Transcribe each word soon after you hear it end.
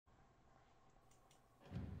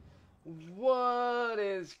What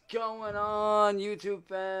is going on, YouTube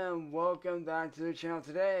fam? Welcome back to the channel.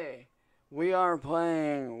 Today we are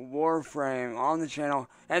playing Warframe on the channel,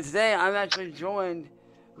 and today I'm actually joined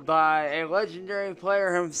by a legendary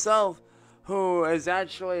player himself, who is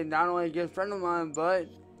actually not only a good friend of mine, but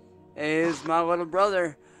is my little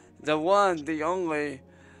brother, the one, the only,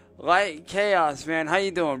 Light Chaos. Man, how you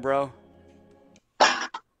doing, bro?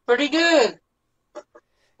 Pretty good.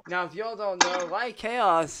 Now, if y'all don't know, Light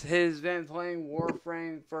Chaos has been playing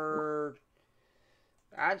Warframe for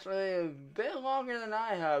actually a bit longer than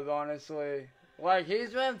I have, honestly. Like, he's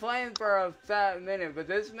been playing for a fat minute, but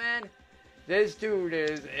this dude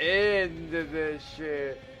is into this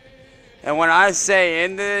shit. And when I say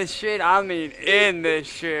into this shit, I mean in this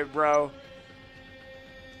shit, bro.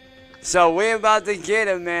 So we about to get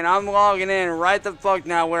him, man. I'm logging in right the fuck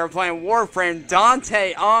now. We're playing Warframe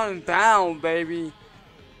Dante Unbound, baby.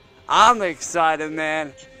 I'm excited,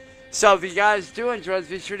 man. So if you guys do enjoy this,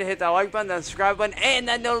 be sure to hit that like button, that subscribe button, and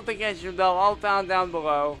that notification bell, all found down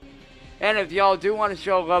below. And if y'all do want to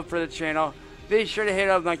show love for the channel, be sure to hit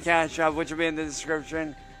up my cash app, which will be in the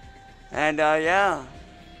description. And yeah.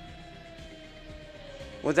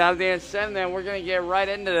 With that being said, man, we're going to get right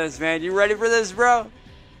into this, man. You ready for this, bro?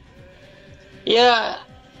 Yeah.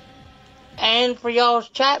 And for y'all's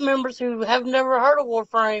chat members who have never heard of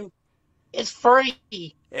Warframe, it's free.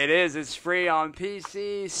 It is. It's free on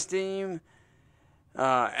PC, Steam,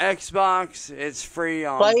 Xbox. It's free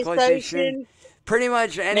on PlayStation. PlayStation, Pretty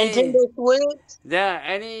much any, Nintendo Switch. yeah,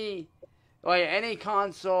 any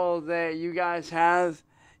console that you guys have,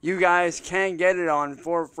 you guys can get it on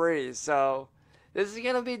for free. So this is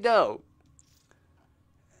gonna be dope.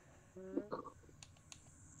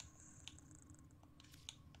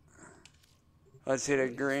 Let's hit a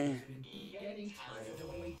green.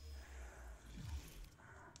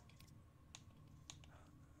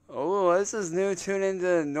 Oh, this is new. Tune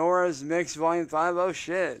into Nora's Mix Volume 5. Oh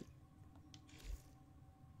shit.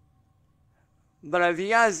 But if you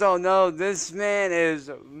guys don't know, this man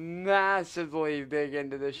is massively big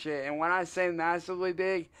into this shit. And when I say massively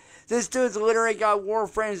big, this dude's literally got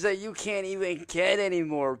Warframes that you can't even get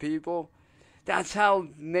anymore, people. That's how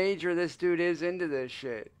major this dude is into this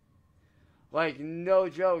shit. Like, no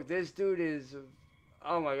joke. This dude is...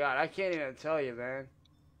 Oh my god, I can't even tell you, man.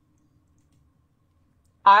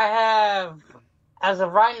 I have, as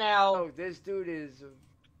of right now, Oh, this dude is...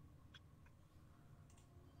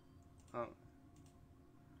 Oh.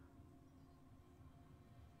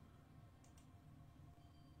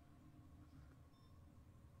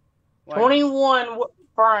 Like, 21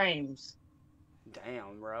 frames.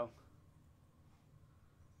 damn, bro.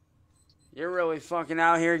 You're really fucking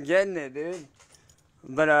out here getting it, dude.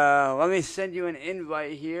 But, let me send you an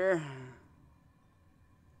invite here.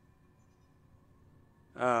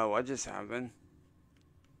 What just happened?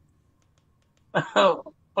 What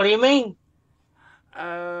do you mean?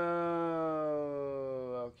 Oh,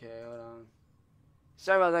 okay, hold on.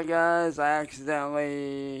 Sorry about that, guys. I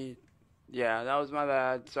accidentally... Yeah, that was my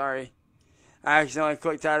bad. Sorry. I accidentally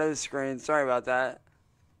clicked out of the screen. Sorry about that.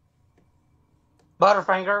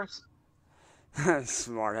 Butterfingers.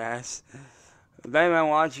 Smart ass. Batman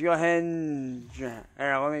Watch, go ahead and... Here,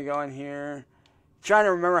 let me go in here. Trying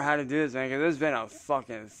to remember how to do this, man, because it's been a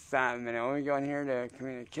fucking fat minute. Let me go in here to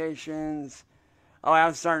communications. Oh,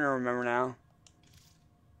 I'm starting to remember now.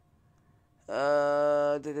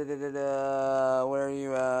 Where are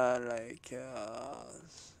you at? Like,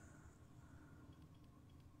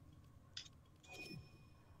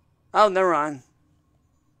 oh, never mind.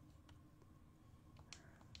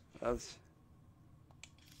 Oops.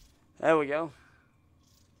 There we go.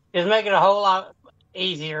 Just make it a whole lot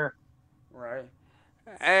easier. Right.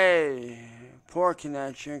 Hey, poor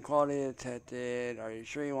connection, quality detected. Are you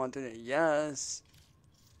sure you wanted it? Yes.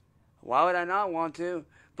 Why would I not want to?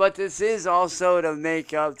 But this is also to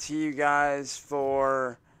make up to you guys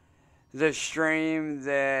for the stream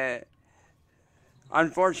that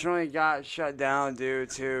unfortunately got shut down due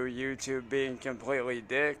to YouTube being completely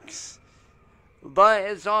dicks. But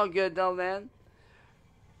it's all good though, man.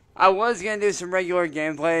 I was going to do some regular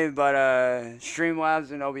gameplay, but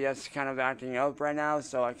Streamlabs and OBS is kind of acting up right now,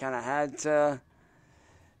 so I kind of had to,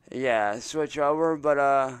 yeah, switch over. But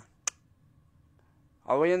are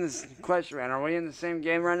we in this question, man? Are we in the same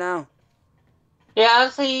game right now? Yeah, I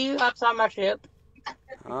see you outside my ship.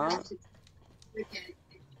 Huh?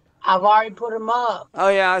 I've already put them up. Oh,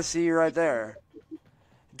 yeah, I see you right there.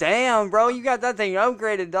 Damn, bro, you got that thing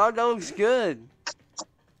upgraded, dog. That looks good.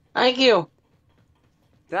 Thank you.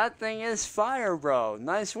 That thing is fire, bro.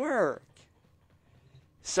 Nice work.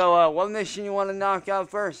 So, what mission you want to knock out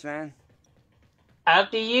first, man?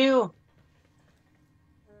 Up to you.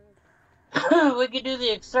 We could do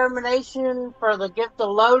the extermination for the gift of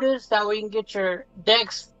Lotus, that we can get your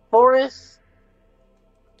Dex Forest.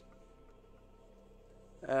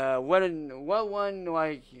 What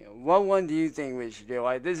one do you think we should do?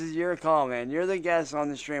 Like, this is your call, man. You're the guest on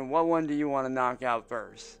the stream. What one do you want to knock out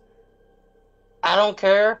first? I don't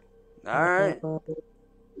care. Alright.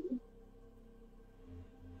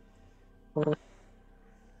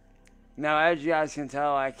 Now, as you guys can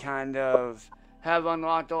tell, I kind of have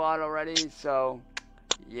unlocked a lot already, so,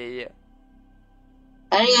 yeah.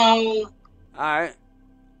 Hang on. Alright.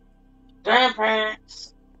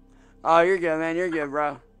 Grandparents. Oh, you're good, man. You're good,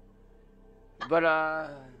 bro. But,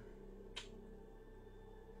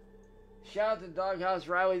 shout out to Doghouse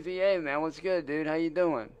Riley VA, man. What's good, dude? How you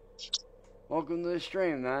doing? Welcome to the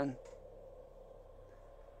stream, man.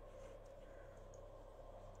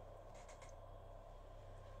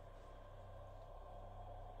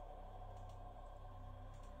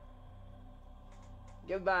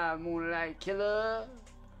 Goodbye, Moonlight Killer.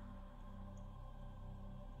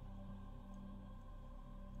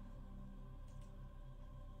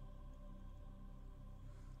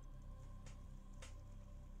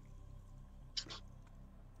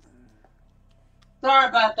 Sorry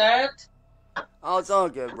about that. Oh, it's all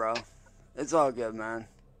good, bro. It's all good, man.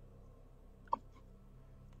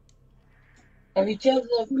 Have you chosen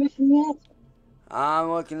the mission yet?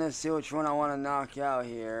 I'm looking to see which one I want to knock out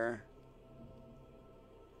here.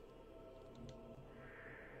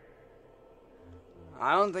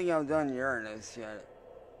 I don't think I've done Uranus yet.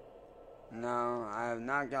 No, I have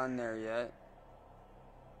not gotten there yet.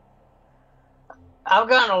 I've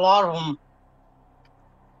gotten a lot of them.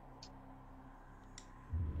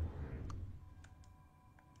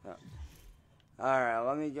 Alright,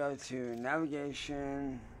 let me go to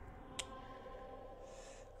navigation.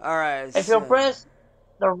 Alright, If you'll press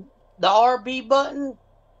the RB button,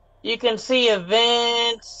 you can see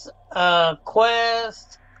events,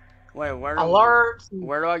 quests, wait, alerts.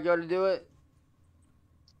 Where do I go to do it?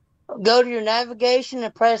 Go to your navigation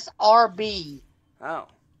and press RB. Oh.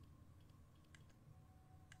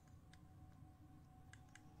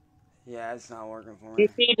 Yeah, it's not working for me. You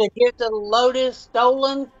see the gift of Lotus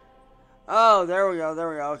stolen? Oh, there we go.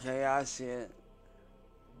 Okay, yeah, I see it.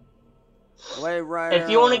 Wave Rider. If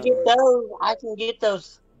you want to get those, I can get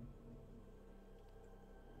those.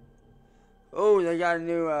 Oh, they got a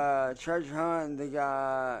new treasure hunt. They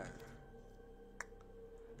got...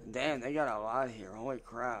 Damn, they got a lot here. Holy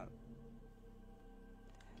crap.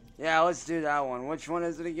 Yeah, let's do that one. Which one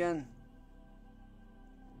is it again?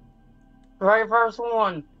 The very first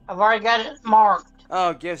one. I've already got it marked.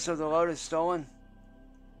 Oh, Gifts of the Lotus stolen?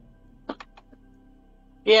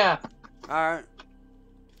 Yeah. Alright.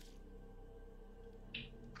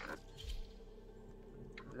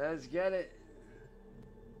 Let's get it.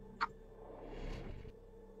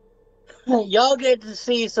 Y'all get to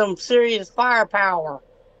see some serious firepower.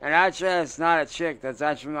 And actually, that's not a chick. That's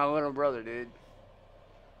actually my little brother, dude.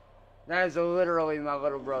 That is literally my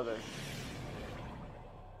little brother.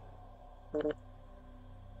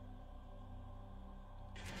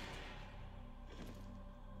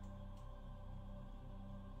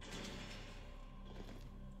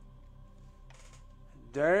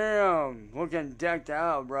 Damn, looking decked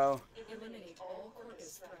out, bro. Eliminate all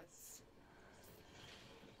Corvus threats.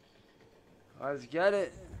 Let's get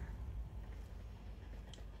it.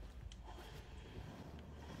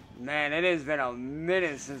 Man, it has been a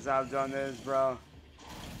minute since I've done this, bro.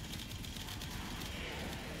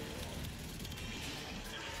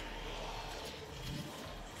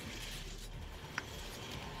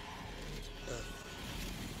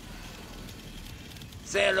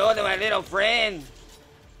 Say hello to my little friend.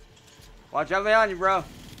 Watch out behind you, bro.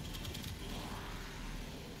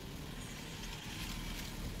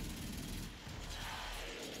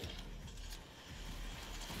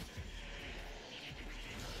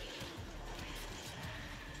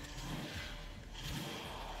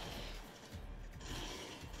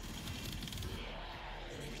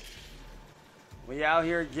 We out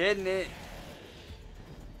here getting it.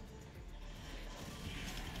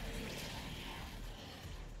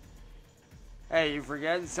 Hey, you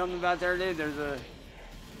forgetting something about there, dude? There's a...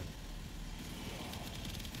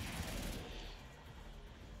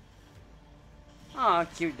 Aw,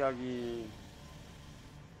 cute doggy.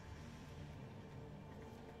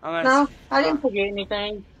 No, I didn't forget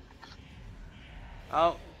anything.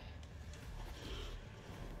 Oh.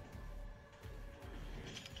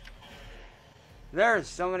 There's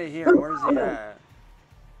somebody here. Where's he at?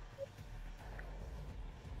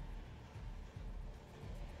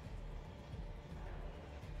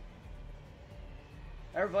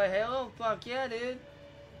 Ever play Halo? Fuck yeah, dude.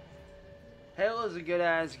 Halo's a good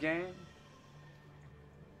ass game.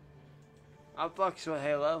 I fucks with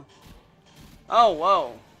Halo. Oh,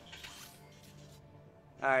 whoa.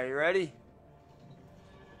 Alright, you ready?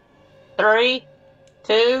 3,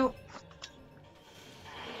 2.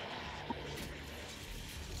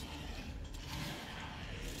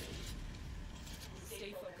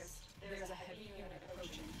 Stay focused. There's a heavy unit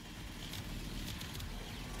approaching.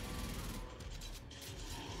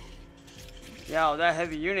 Yo, that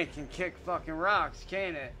heavy unit can kick fucking rocks,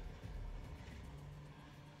 can't it?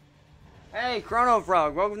 Hey, Chrono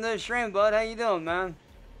Frog, welcome to the stream, bud. How you doing, man?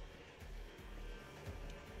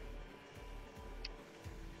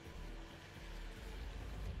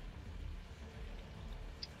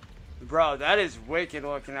 Bro, that is wicked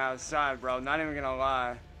looking outside, bro. Not even gonna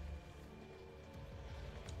lie.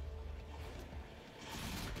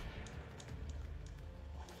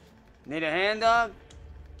 Need a hand, dog?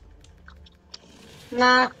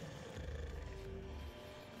 Nah.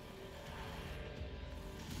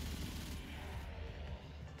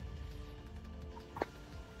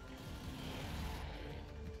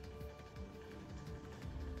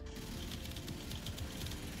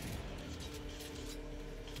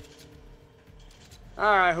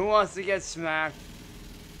 Alright, who wants to get smacked?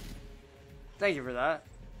 Thank you for that.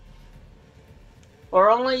 We're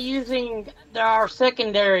only using our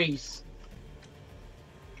secondaries.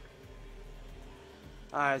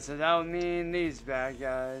 Alright, so that would mean these bad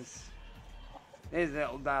guys. These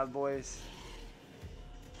little bad boys.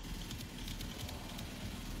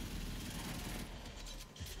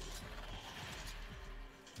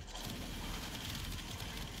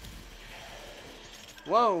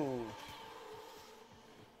 Whoa!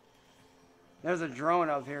 There's a drone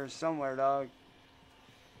up here somewhere, dog.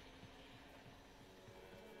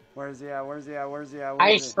 Where's he at? Where's he at? Where's he at?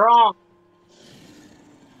 Hey, Where's he? strong.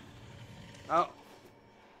 Oh.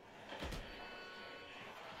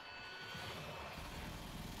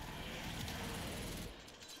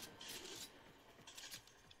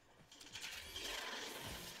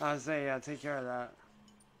 I was saying, yeah, take care of that.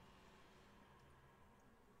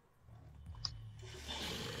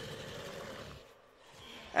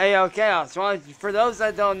 Hey, yo, Chaos, for those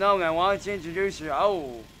that don't know, man, why don't you introduce your...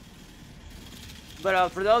 Oh. But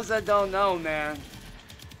for those that don't know, man...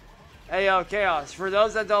 Hey, yo, Chaos, for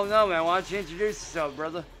those that don't know, man, why don't you introduce yourself,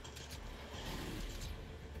 brother?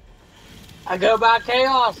 I go by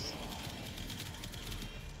Chaos.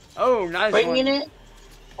 Oh, nice Bringing one. it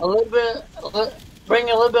a little bit, bring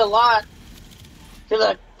a little bit of light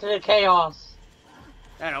to the chaos.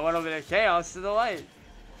 And a little bit of chaos to the light.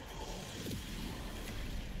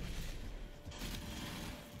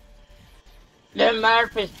 Doesn't matter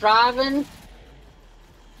if it's driving,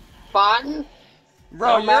 fighting.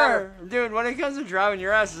 Bro, Don't matter. dude, when it comes to driving,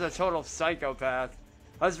 your ass is a total psychopath.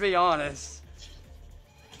 Let's be honest.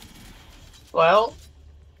 Well,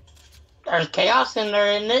 there's chaos in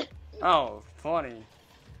there, isn't it? Oh, funny.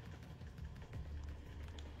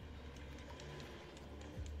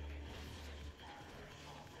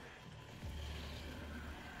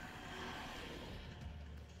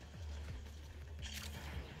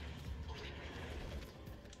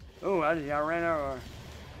 Ooh, I ran over.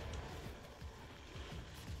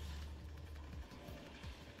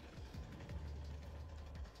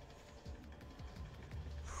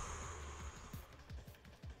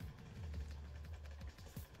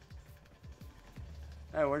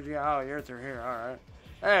 Hey, where'd you go? Oh, you're through here. Alright.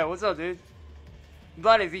 Hey, what's up, dude?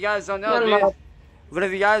 But if you guys don't know, dude. But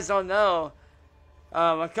if you guys don't know,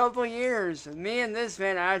 a couple years, me and this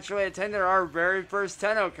man actually attended our very first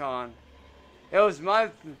TennoCon. It was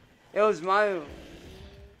my...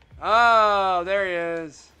 Oh, there he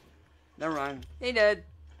is. Never mind. He did.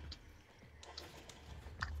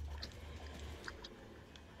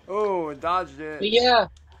 Oh, dodged it. But yeah.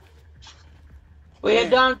 We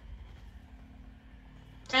had done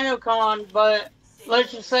TennoCon, but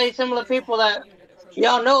let's just say some of the people that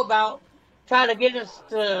y'all know about try to get us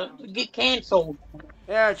to get canceled.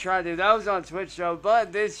 Yeah, I tried to. That was on Twitch, though.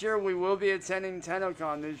 But this year, we will be attending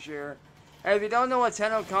TennoCon this year. And if you don't know what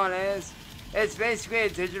TennoCon is, it's basically a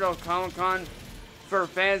digital Comic-Con for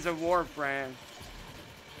fans of Warframe.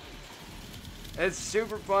 It's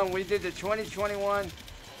super fun. We did the 2021.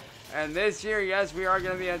 And this year, yes, we are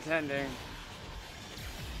going to be attending.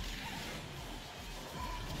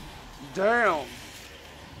 Damn.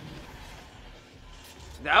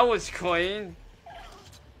 That was clean.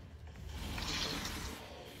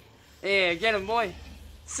 Yeah, get him, boy.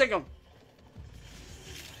 Sick him.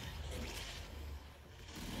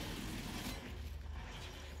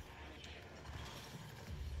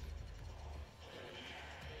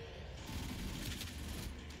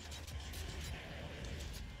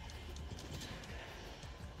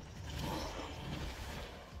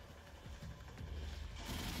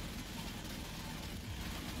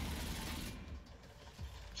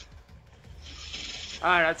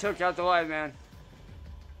 Alright, I took out the light, man.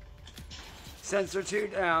 Sensor 2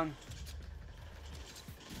 down.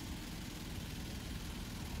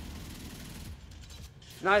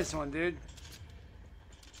 Nice one, dude.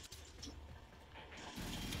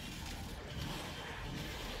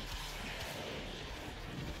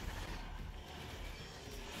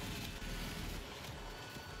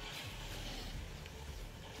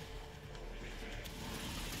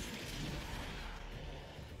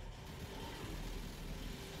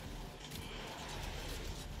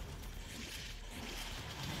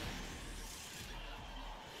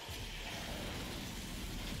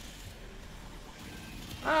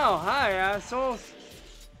 Oh, hi, assholes.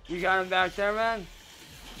 You got him back there, man?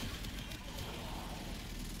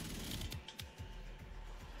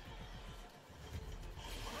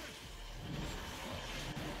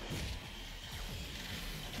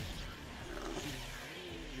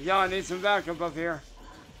 Yo, I need some backup up here.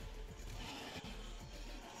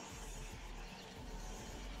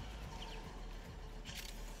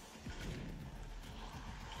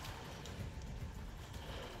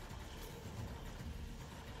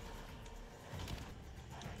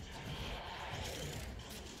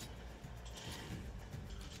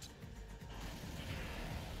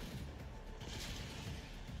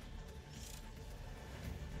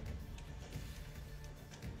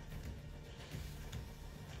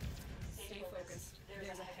 Stay focused.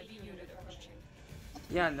 There's a heavy unit approaching.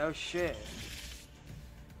 Yeah, no shit.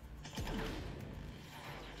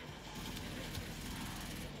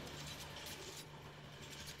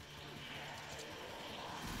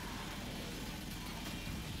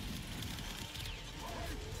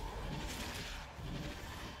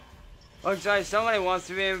 Looks like somebody wants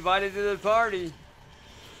to be invited to the party.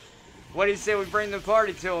 What do you say we bring the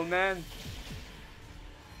party to him, man?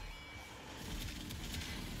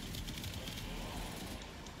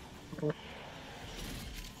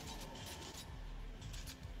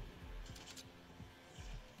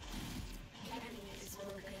 Enemy is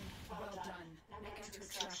broken. Well done. Next to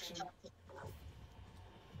extraction.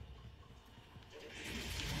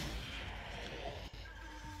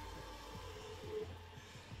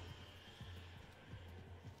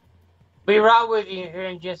 Be right with you here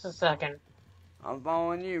in just a second. I'm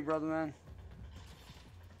following you, brother man.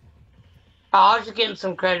 I was just getting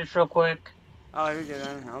some credits real quick. Oh, you're good,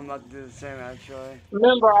 man. I'm about to do the same, actually.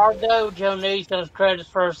 Remember, our dojo needs those credits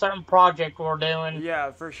for a certain project we're doing.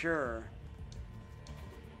 Yeah, for sure.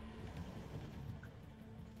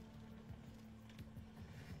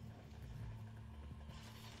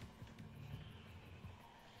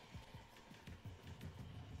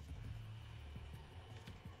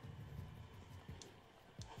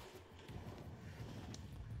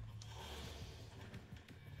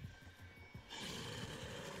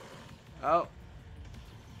 Oh.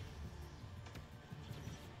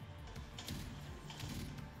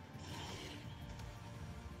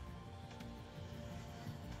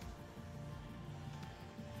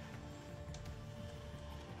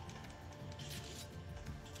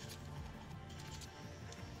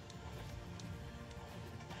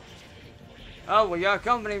 Oh, we got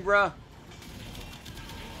company, bruh.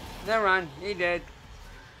 Never mind, he did.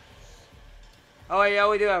 Oh, yeah,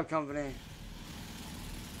 we do have company.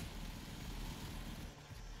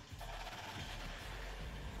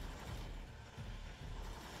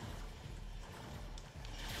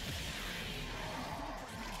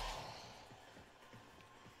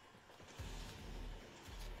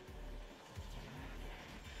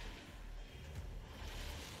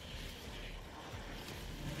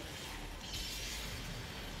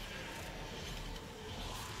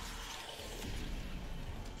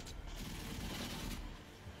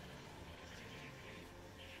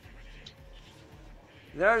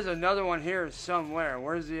 There's another one here somewhere.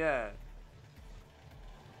 Where's he at?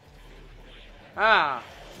 Ah.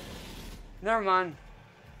 Never mind.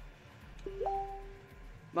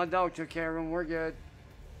 My dog took care of him. We're good.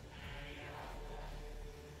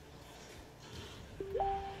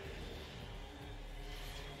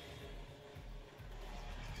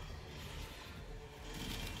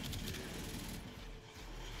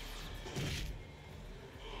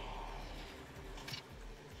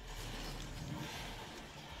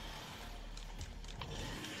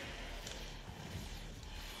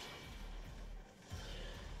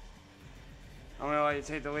 I'm gonna let you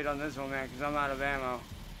take the lead on this one, man, because I'm out of ammo.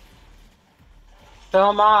 So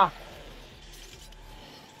am I.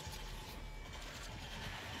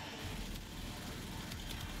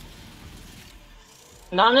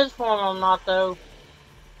 Not in this form, I'm not, though.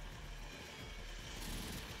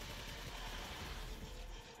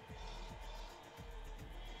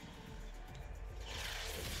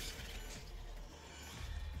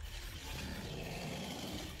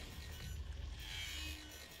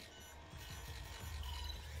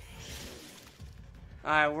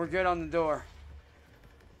 Alright, we're good on the door.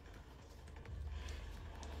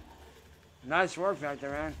 Nice work back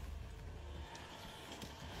there, man.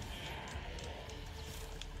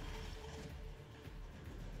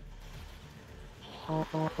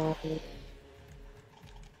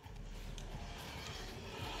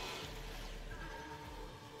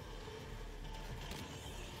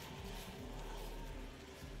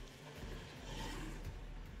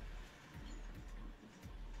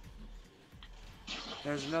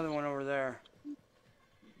 There's another one over there.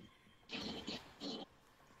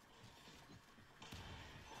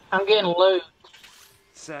 I'm getting loot.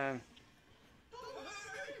 Same.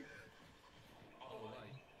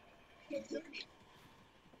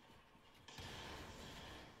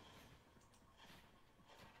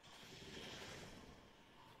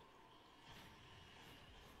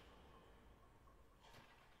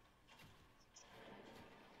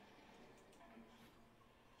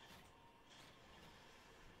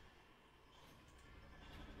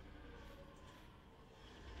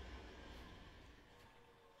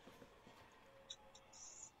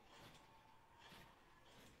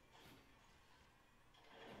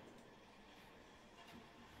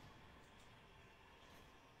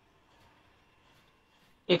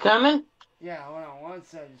 You coming? Yeah, hold on one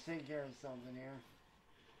second. Just take care of something here.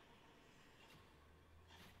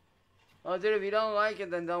 Oh, dude, if you don't like it,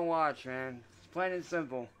 then don't watch, man. It's plain and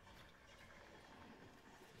simple.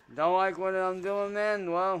 Don't like what I'm doing, man?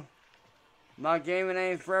 Well, my gaming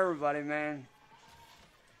ain't for everybody, man.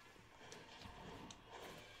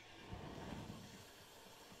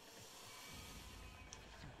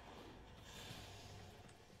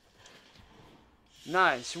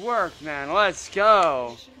 Nice work, man. Let's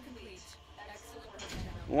go.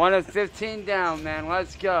 1 of 15 down, man.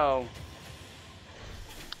 Let's go.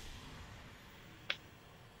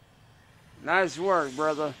 Nice work,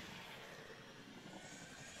 brother.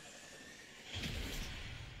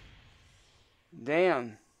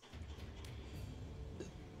 Damn.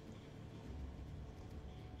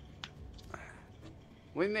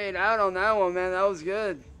 We made out on that one, man. That was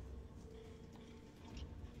good.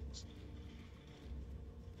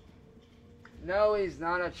 No, he's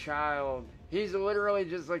not a child. He's literally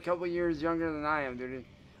just a couple years younger than I am, dude.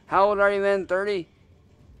 How old are you, man? 30?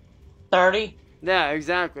 30. Yeah,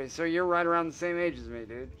 exactly. So you're right around the same age as me,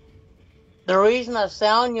 dude. The reason I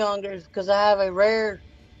sound younger is because I have a rare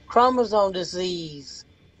chromosome disease.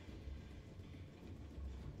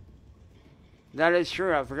 That is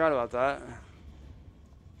true. I forgot about that.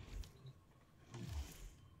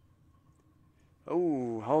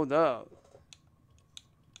 Oh, hold up.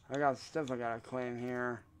 I got stuff I gotta claim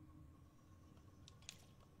here.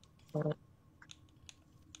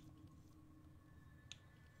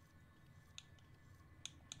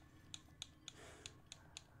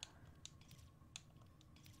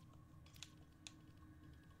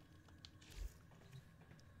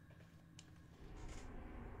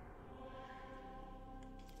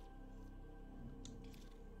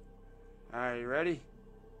 Alright, you ready?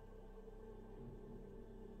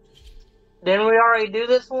 Didn't we already do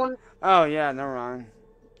this one? Oh, yeah, never mind.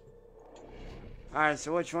 Alright,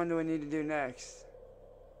 so which one do we need to do next?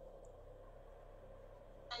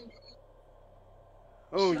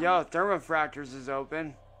 Oh, yo, Thermofractors is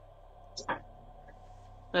open.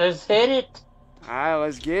 Let's hit it. Alright,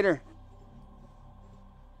 let's get her.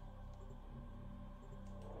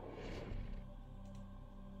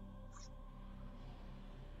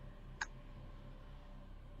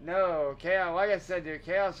 No, Chaos, like I said, dude,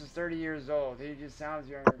 Chaos is 30 years old. He just sounds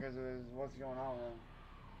younger because of what's going on with him.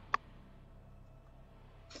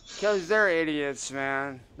 Because they're idiots,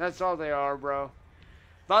 man. That's all they are, bro.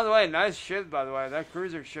 By the way, nice ship, by the way. That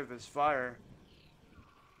cruiser ship is fire.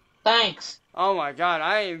 Thanks. Oh my god,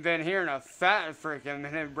 I ain't been here in a fat freaking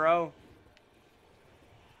minute, bro.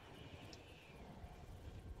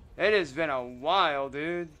 It has been a while,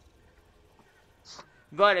 dude.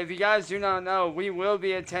 But if you guys do not know, we will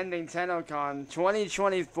be attending TennoCon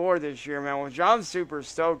 2024 this year, man, which I'm super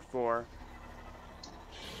stoked for.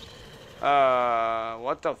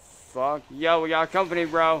 What the fuck? Yo, we got company,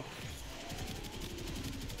 bro.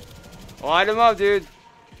 Light him up, dude.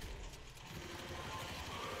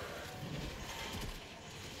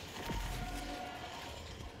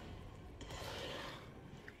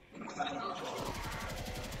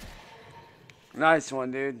 Nice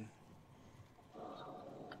one, dude.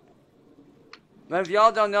 But if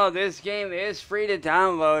y'all don't know, this game is free to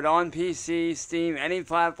download on PC, Steam, any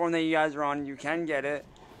platform that you guys are on, you can get it.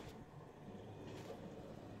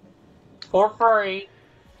 For free.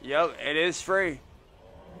 Yep, it is free.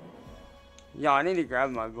 Yo, I need to grab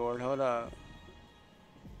my board. Hold up.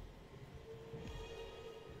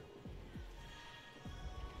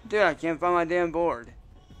 Dude, I can't find my damn board.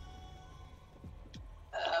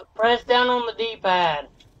 Press down on the D-pad.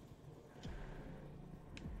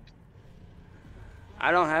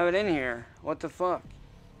 I don't have it in here. What the fuck?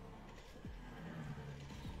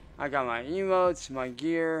 I got my emotes, my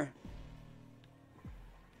gear.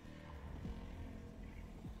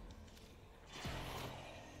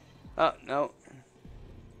 Oh, no.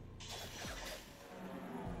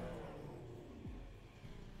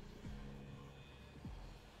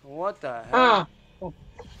 What the hell? Huh.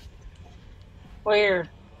 Weird.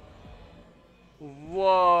 Whoa.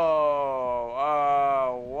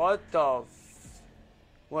 What the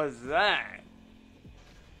was that?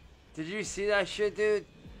 Did you see that shit, dude?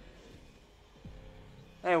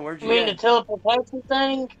 Hey, where'd you You mean get? the teleportation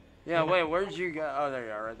thing? Yeah, wait, where'd you go? Oh, there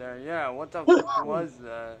you are, right there. Yeah, what the fuck was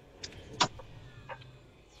that?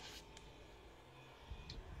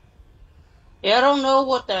 Yeah, I don't know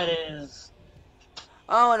what that is.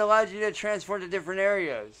 Oh, it allows you to transport to different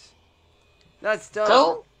areas. That's dope.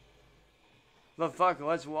 So? But fuck,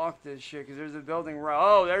 let's walk this shit, because there's a building right...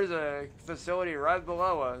 Oh, there's a facility right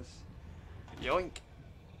below us. Yoink.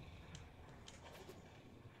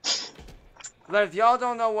 But if y'all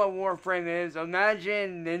don't know what Warframe is,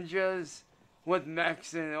 imagine ninjas with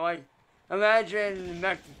mechs and, like... Imagine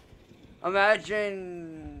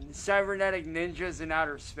cybernetic ninjas in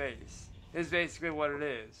outer space. Is basically what it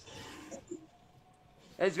is.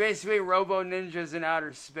 It's basically robo ninjas in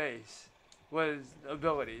outer space with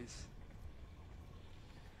abilities.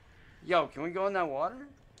 Yo, can we go in that water?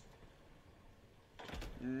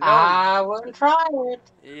 No. I wouldn't try it.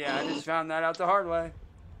 Yeah, I just found that out the hard way.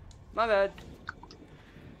 My bad.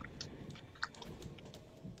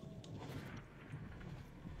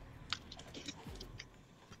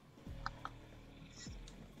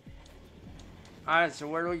 Alright, so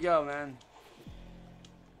where do we go, man?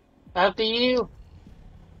 Up to you.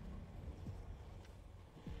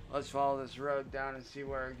 Let's follow this road down and see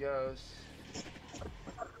where it goes.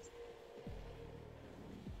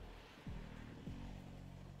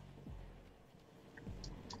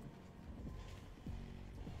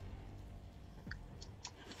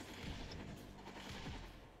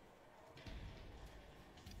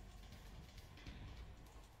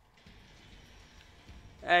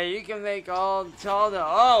 Hey, you can make all the...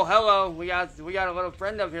 Oh, hello. We got a little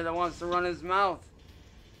friend up here that wants to run his mouth.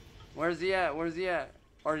 Where's he at? Where's he at?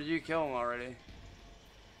 Or did you kill him already?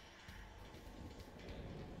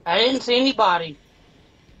 I didn't see anybody.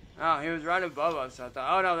 Oh, he was right above us, I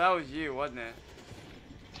thought. Oh, no, that was you, wasn't it?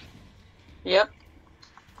 Yep.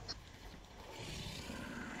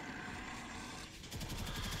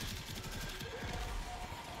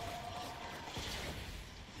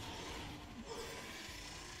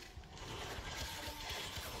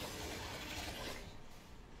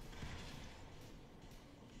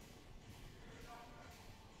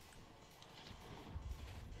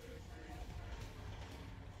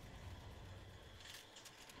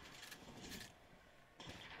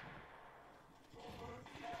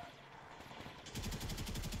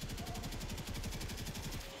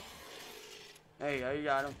 There you go, you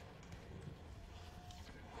got him.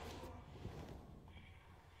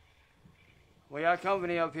 We got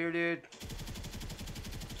company up here, dude.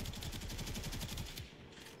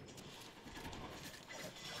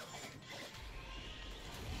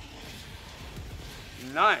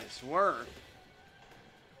 Nice work.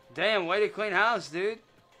 Damn, way to clean house, dude.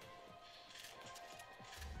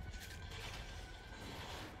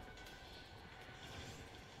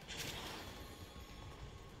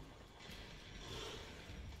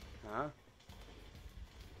 Huh?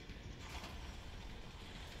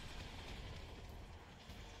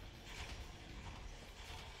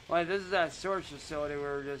 Wait, this is that storage facility we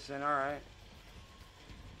were just in, alright.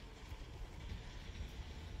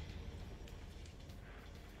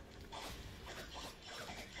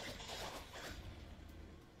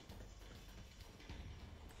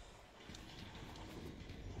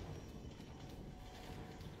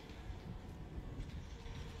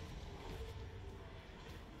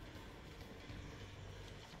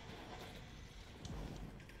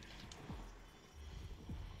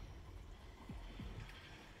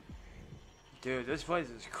 Dude, this place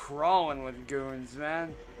is crawling with goons,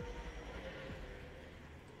 man.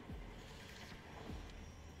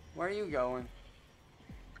 Where are you going?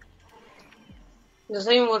 Just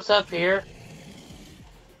seeing what's up here.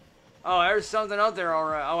 Oh, there's something out there,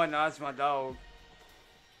 alright. Oh, wait, no, that's my dog.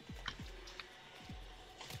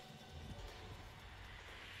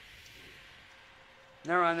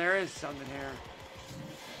 Never mind, there is something here.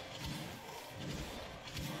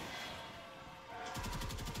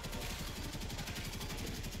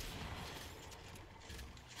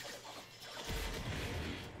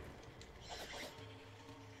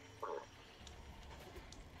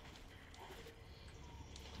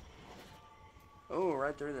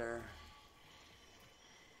 right through there.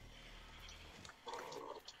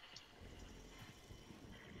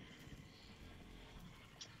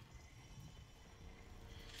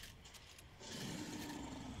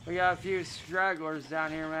 We got a few stragglers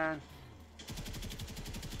down here, man.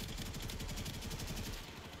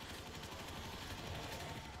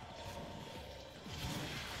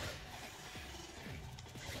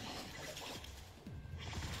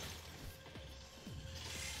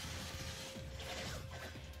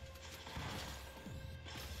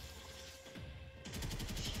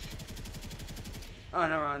 Oh,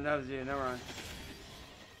 never mind. That was you. Never mind.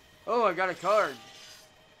 Oh, I got a card.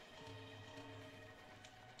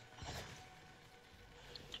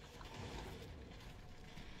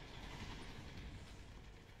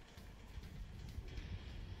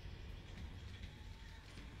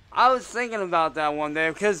 I was thinking about that one day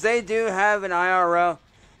because they do have an IRL.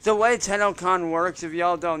 The way TennoCon works, if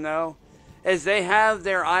y'all don't know, is they have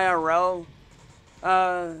their IRL. They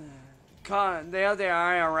have their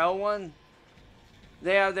IRL one.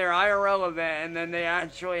 They have their IRL event, and then they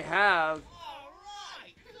actually have.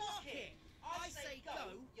 Alright, lock it! I say go,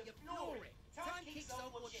 you floor it. Time kicks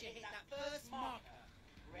off once you hit that first marker.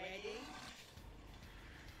 Ready?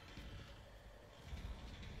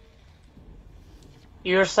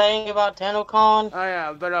 You were saying about TennoCon? Oh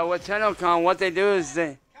yeah, but with TennoCon, what they do is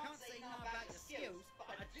they. Can't say nothing about your skills, but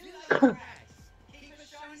I do like your ass. Keep a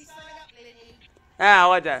shiny side up, Linny. I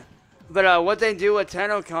like that. But what they do with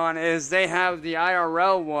TennoCon is they have the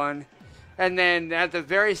IRL one, and then at the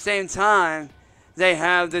very same time, they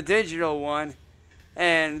have the digital one.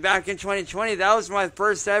 And back in 2020, that was my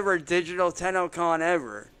first ever digital TennoCon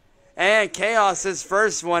ever. And Chaos's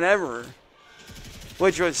first one ever,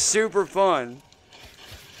 which was super fun.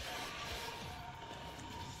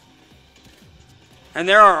 And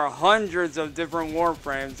there are hundreds of different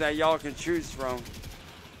Warframes that y'all can choose from.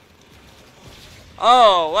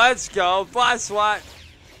 Oh, let's go. Fly SWAT.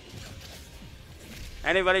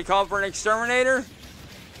 Anybody call for an exterminator?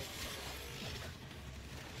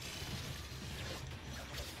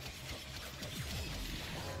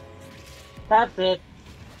 That's it.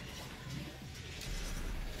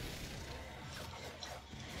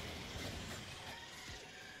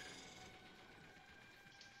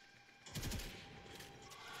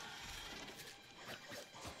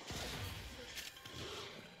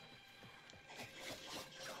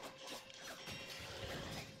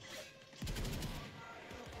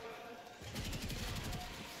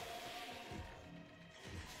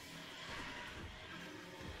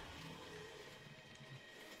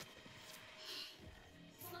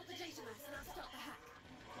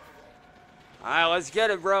 Alright, let's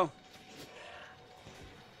get it, bro.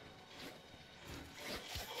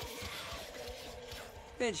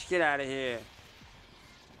 Bitch, get out of here.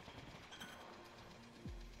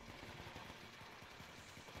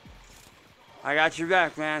 I got your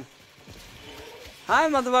back, man. Hi,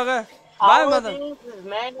 motherfucker. Bye, All mother. it is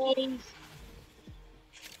mayonnaise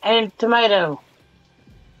and tomato.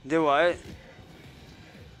 Do what?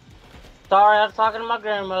 Sorry, I was talking to my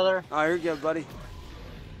grandmother. Oh, you're good, buddy.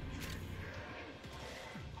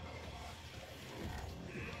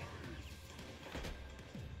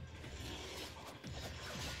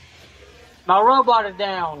 My robot is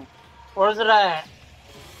down. Where's it at?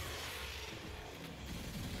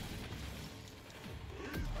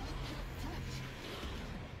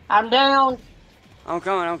 I'm down. I'm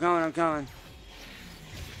coming, I'm coming, I'm coming.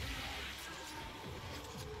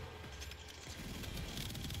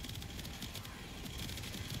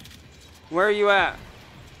 Where are you at?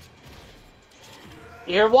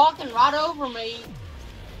 You're walking right over me.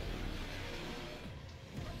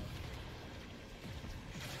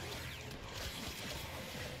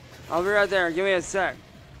 I'll be right there. Give me a sec.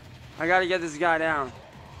 I gotta get this guy down.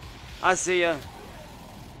 I see ya.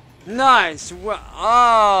 Nice.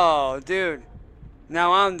 Oh, dude.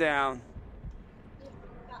 Now I'm down.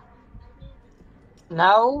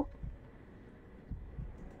 No.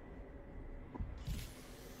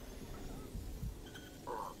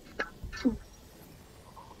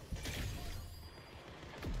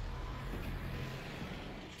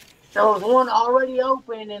 There was one already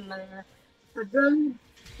open in there. I didn't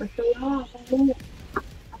take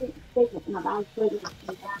it. My dog said it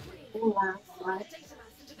was right?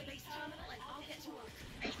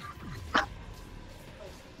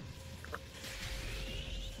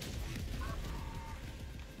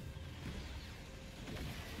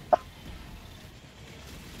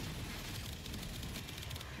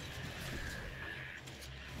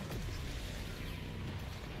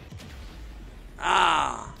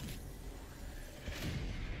 Ah.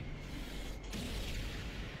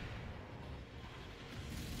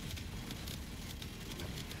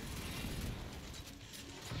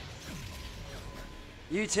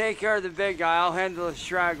 You take care of the big guy. I'll handle the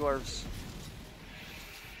stragglers.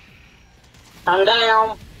 I'm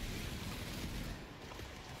down.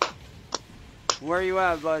 Where you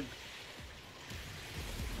at, bud?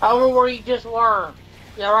 Over where you just were.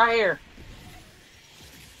 Yeah, right here.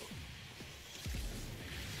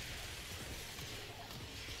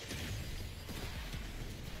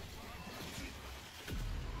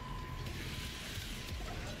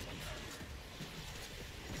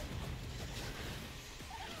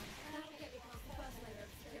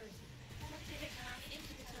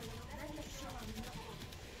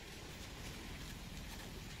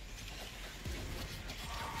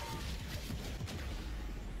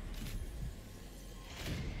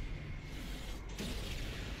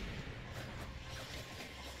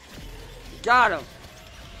 Got him.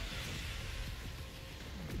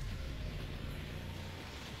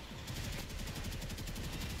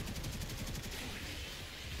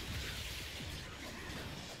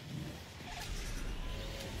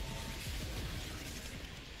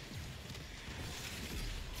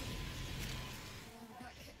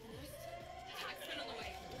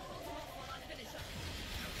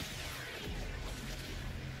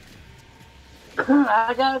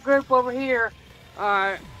 I got a group over here.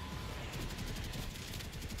 Alright.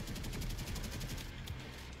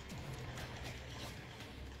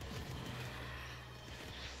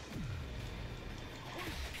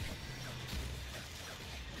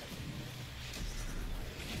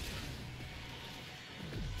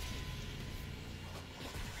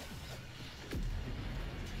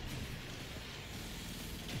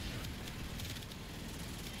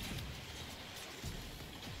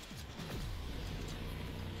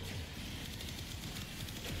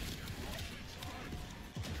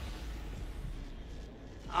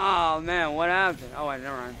 Oh man, what happened? Oh wait,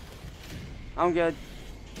 never mind. I'm good.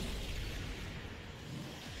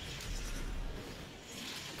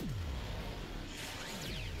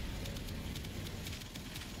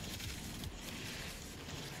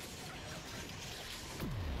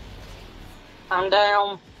 I'm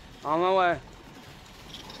down. On my way.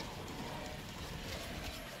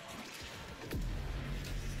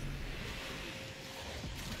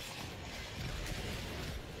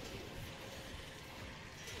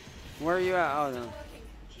 Where are you at? Oh no.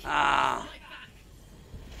 Ah.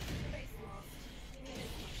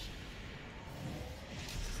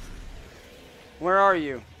 Where are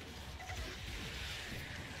you?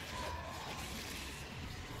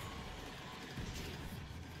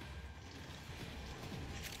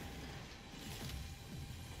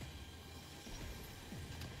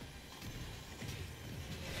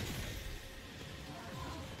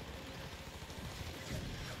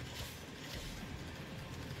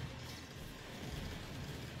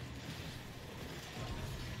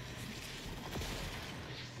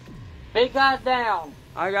 Big guy down.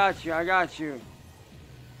 I got you. I got you.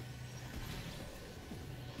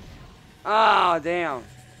 Ah, damn.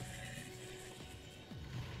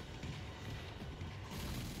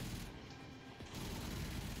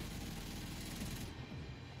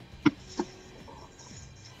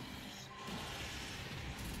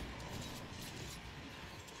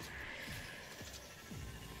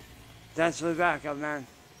 Thanks for the backup, man.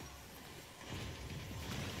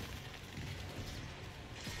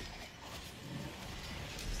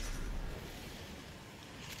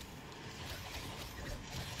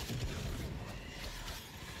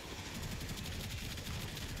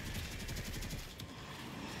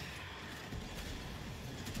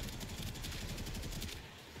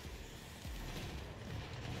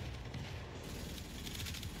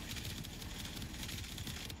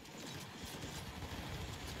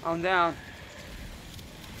 I'm down.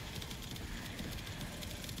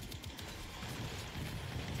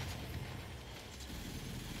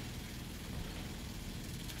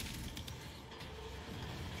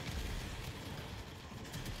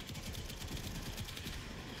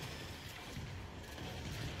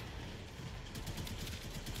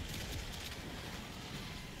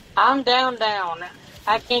 I'm down.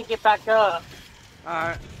 I can't get back up.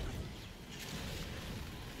 Alright.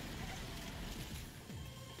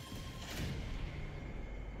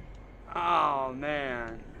 Oh,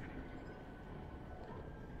 man.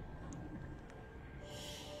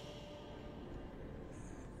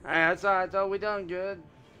 Hey, that's alright though. We done good.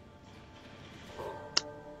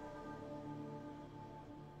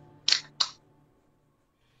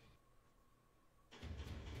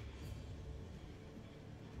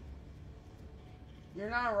 You're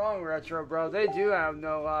not wrong, Retro, bro. They do have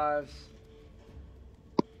no lives.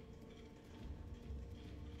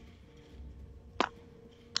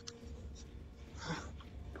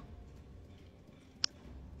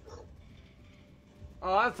 Oh,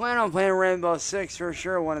 Oh, I plan on playing Rainbow Six for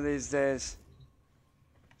sure one of these days.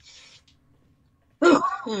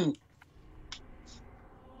 Yeah,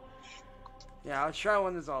 I'll try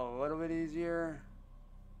one that's a little bit easier.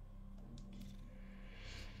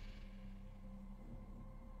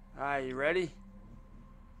 Alright, you ready?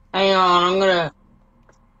 Hang on, I'm gonna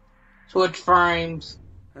switch frames.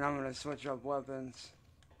 And I'm gonna switch up weapons.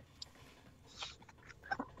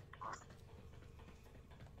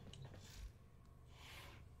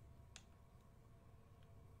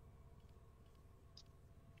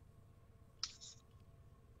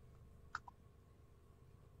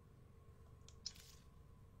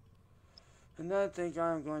 And I think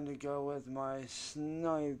I'm going to go with my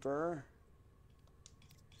sniper.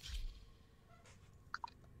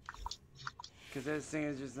 Because this thing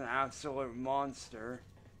is just an absolute monster.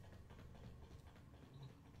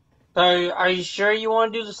 So, are you sure you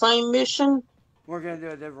want to do the same mission? We're going to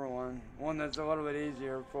do a different one. One that's a little bit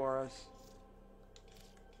easier for us.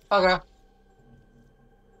 Okay.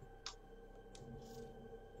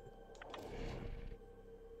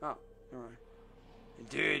 Oh, alright.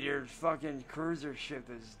 Dude, your fucking cruiser ship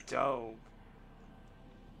is dope.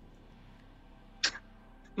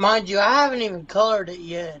 Mind you, I haven't even colored it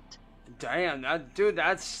yet. Damn, dude,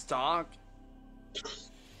 that's stock.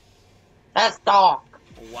 That's stock.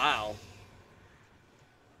 Wow.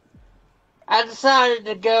 I decided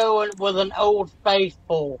to go with an old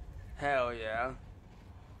faithful. Hell yeah.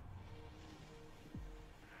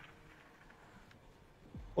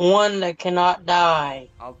 One that cannot die.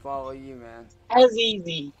 I'll follow you, man. As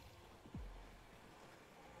easy.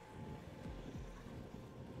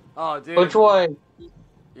 Oh, dude. Which way?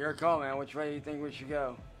 Your call, man. Which way do you think we should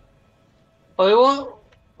go? Well, we went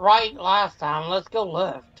right last time. Let's go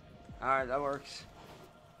left. Alright, that works.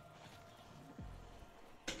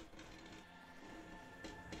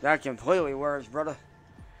 That completely works, brother.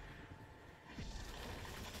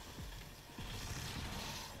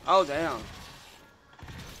 Oh, damn.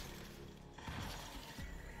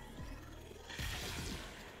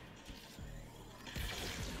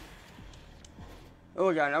 Oh,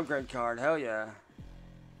 we got an upgrade card. Hell yeah.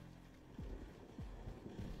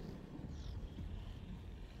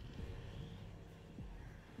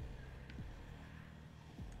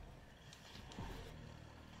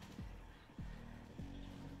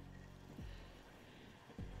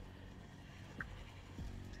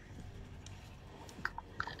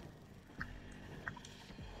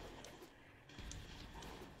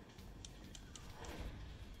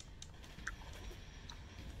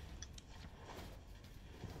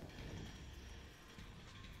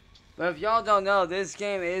 But if y'all don't know, this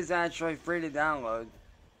game is actually free to download.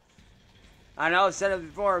 I know I've said it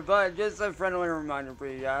before, but just a friendly reminder for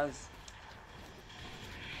you guys.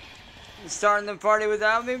 You starting the party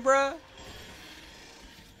without me, bruh?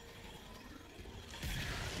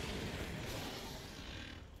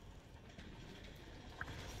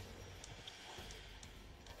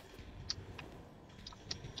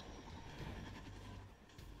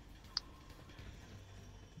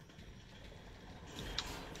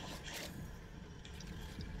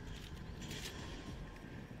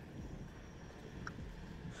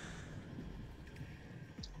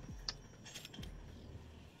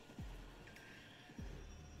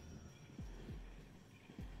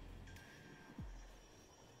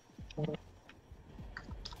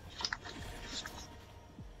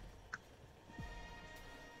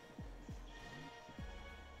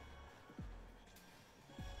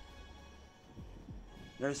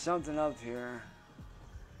 There's something up here.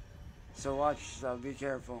 So watch yourself, be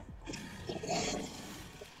careful.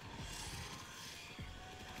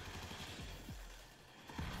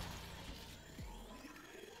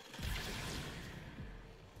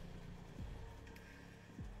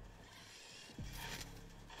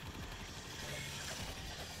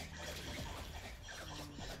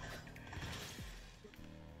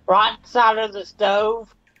 Right side of the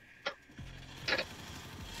stove.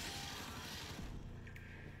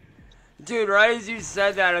 Dude, right as you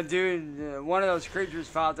said that, a dude, one of those creatures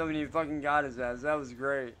popped up and he fucking got his ass. That was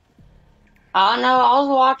great. I know, I was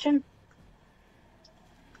watching.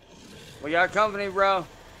 We got company, bro.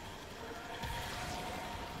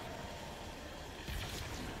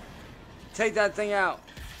 Take that thing out.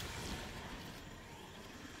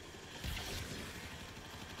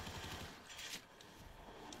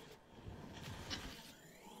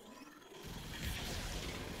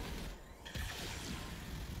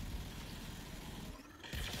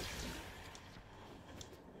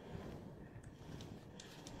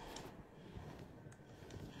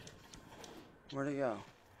 Where'd it go?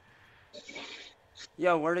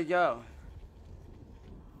 Yo, where'd it go?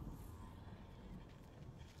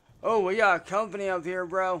 Oh, we got company up here,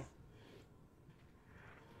 bro.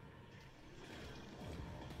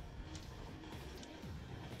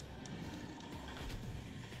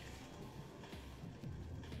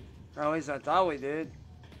 Or at least I thought we did.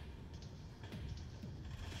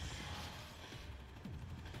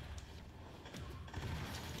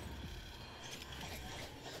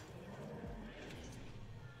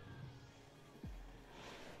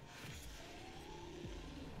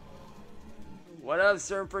 What up,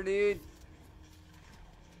 Surfer Dude?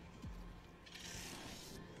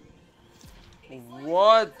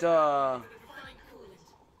 What the?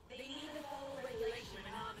 They need to follow regulation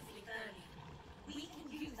when harvesting thermite. We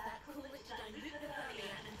can use that coolant to dilute the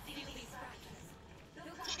thermite and seal these fractures.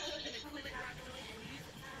 They'll cut open a coolant gradually and use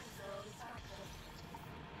the transfer of the fracture.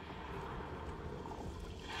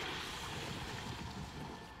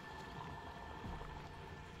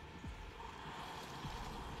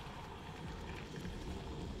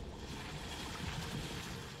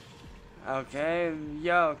 Okay,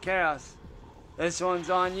 yo, Chaos. This one's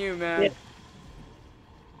on you, man. Yeah.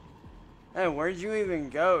 Hey, where'd you even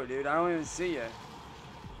go, dude? I don't even see you.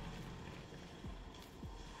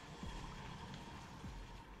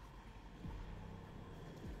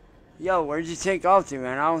 Yo, where'd you take off to,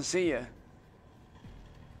 man? I don't see you.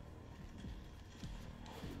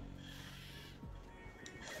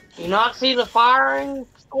 You not see the firing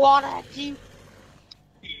squad at you?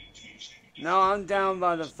 No, I'm down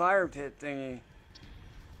by the fire pit thingy.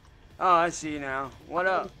 Oh, I see you now. What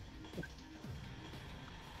up?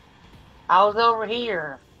 I was over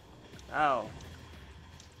here. Oh.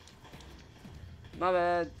 My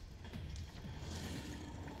bad.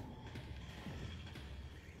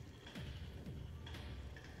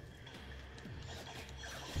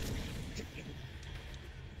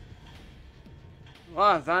 Well,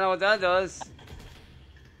 I found out what that does.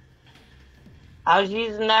 I was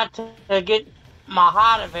using that to get my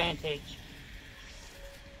height advantage.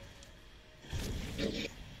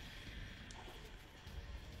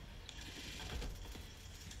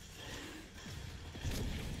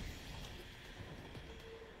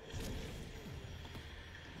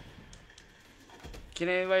 Can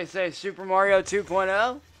anybody say Super Mario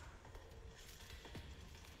 2.0?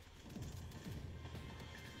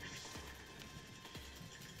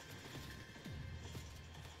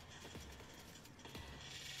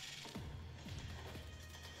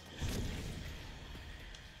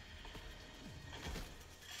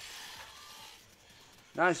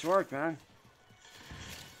 Nice work, man.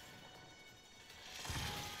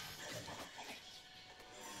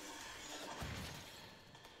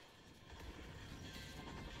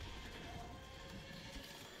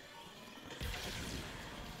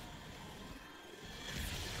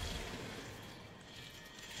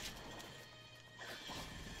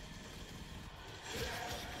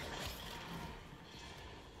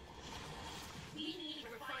 We need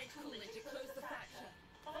refined coolant to close the fracture.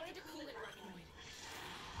 Find a coolant raffinoid.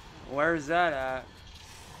 Where's that at?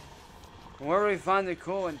 Where do we find the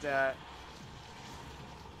coolant at?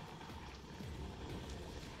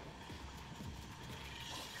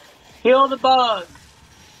 Kill the bug.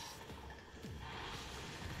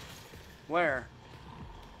 Where?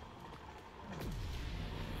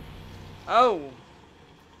 Oh!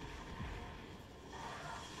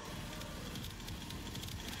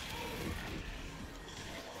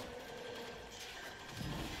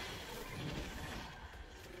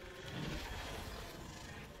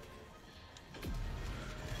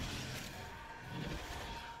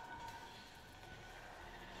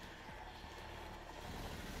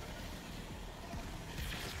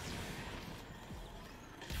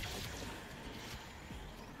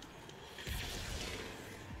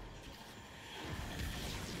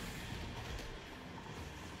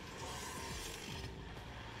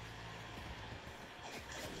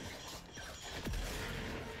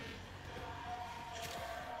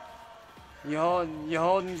 You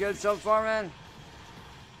holding good so far, man?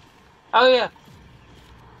 Oh yeah.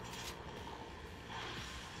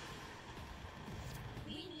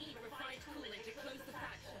 We need refined coolant to close the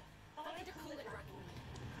fracture. Find a coolant raffinoid.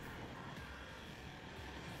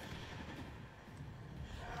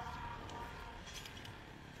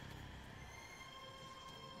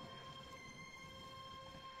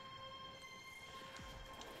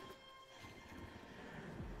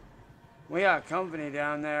 We got company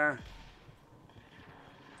down there.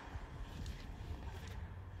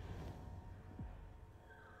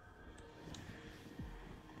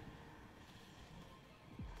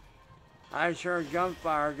 I sure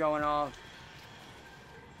gunfire going off.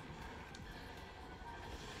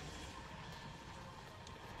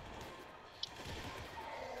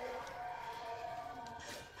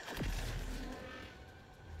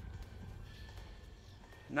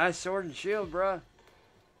 Nice sword and shield, bruh.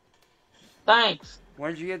 Thanks.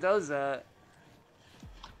 Where'd you get those at?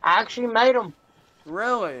 I actually made them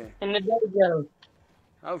Really? in the dojo.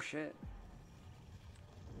 Oh, shit.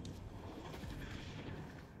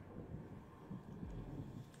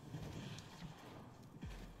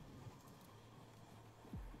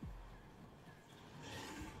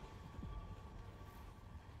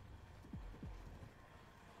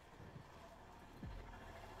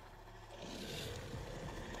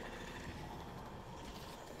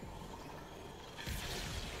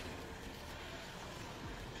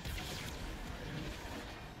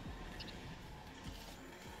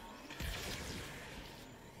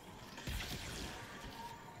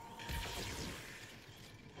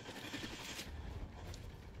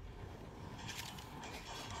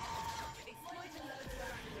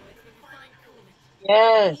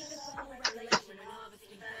 Yes. Regulation when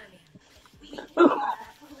harvesting thermia. We can use that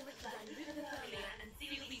coolant to dilute the thermia and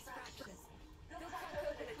seal these fractures. They'll crack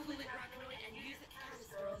open a coolant arachnoid and use the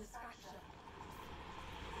canister on this fracture.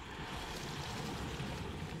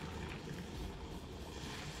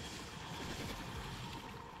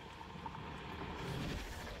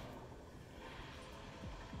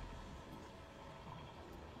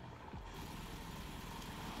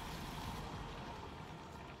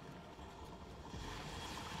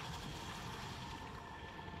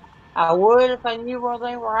 I would if I knew where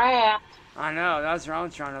they were at. I know, that's what I'm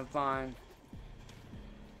trying to find.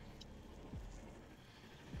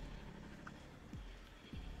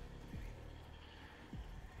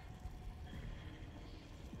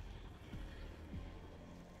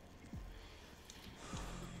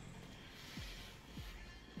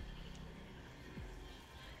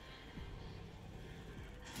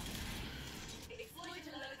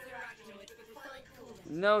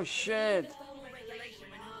 No shit.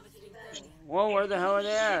 Well, where the hell are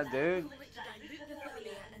they at, dude?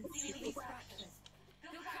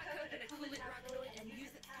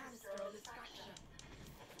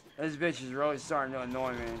 This bitch is really starting to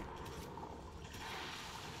annoy me.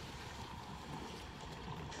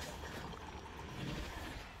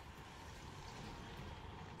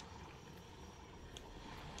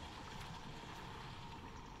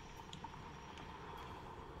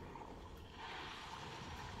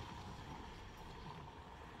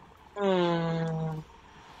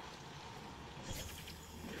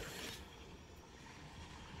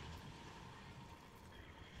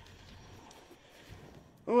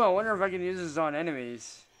 Ooh, I wonder if I can use this on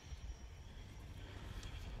enemies.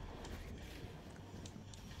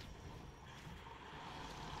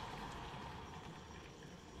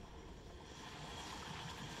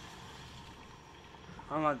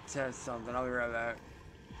 I'm about to test something. I'll be right back.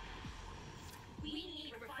 We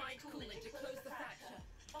need refined coolant to close the fracture.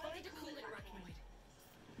 Find a coolant arachnoid.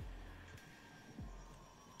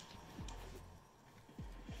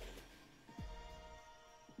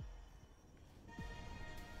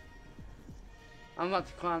 I'm about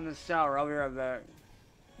to climb this tower. I'll be right back.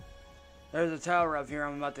 There's a tower up here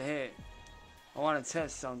I'm about to hit. I want to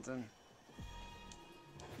test something.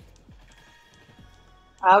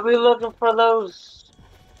 I'll be looking for those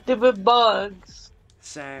stupid bugs.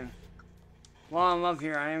 Same. While I'm up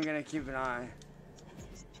here, I am going to keep an eye.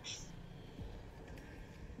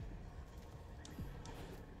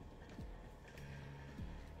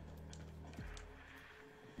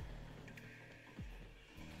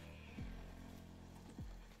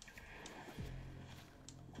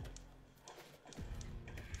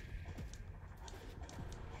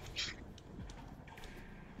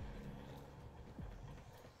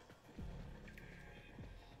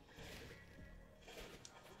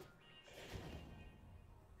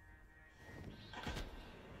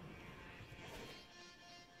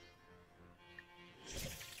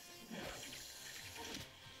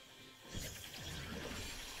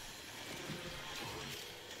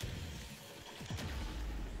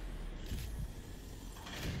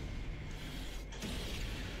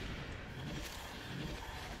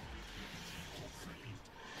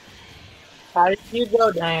 How did you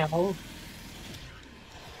go down?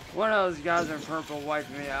 One of those guys in purple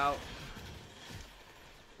wiped me out.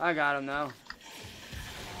 I got him now.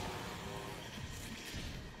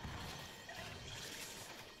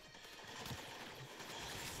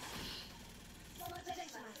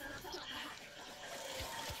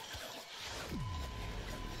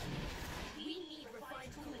 We need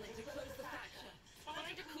refined coolant to close the fracture. Find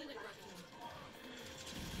a coolant arachnoid.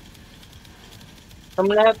 I'm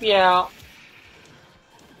gonna help you out.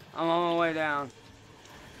 I'm on my way down.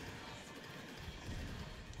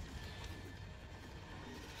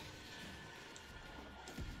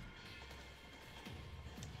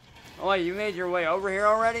 Oh, wait, you made your way over here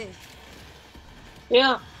already?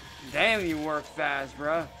 Yeah. Damn, you work fast,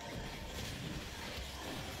 bruh.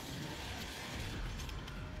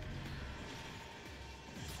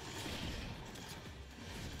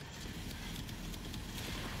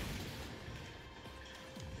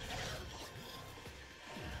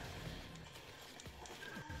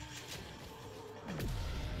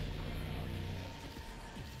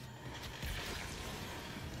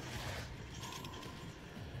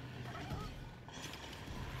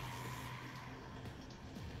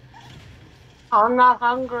 I'm not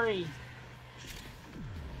hungry.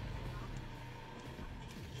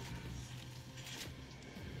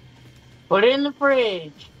 Put it in the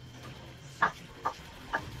fridge.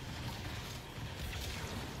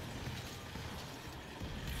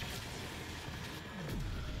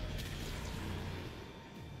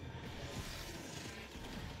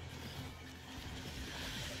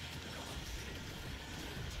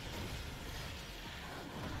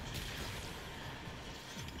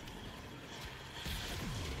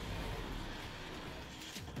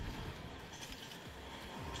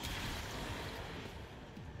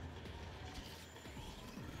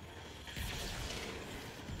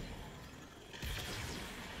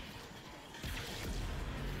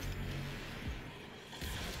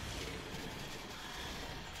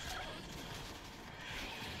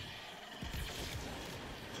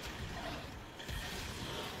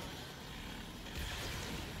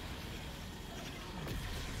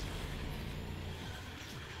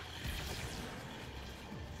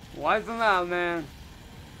 Wipe them out, man.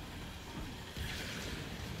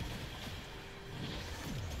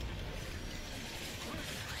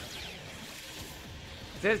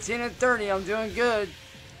 $15 and $30, I'm doing good.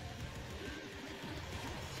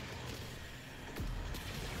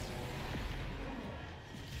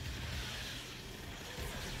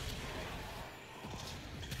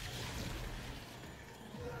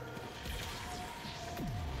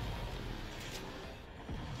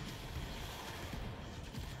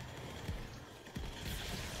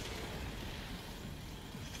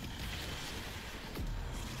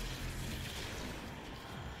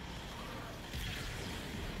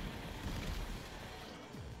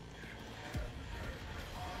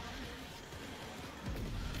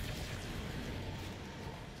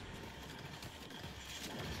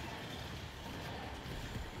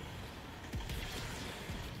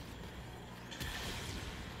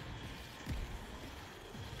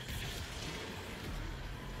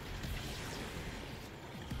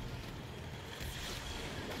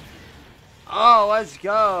 Oh, let's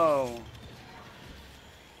go.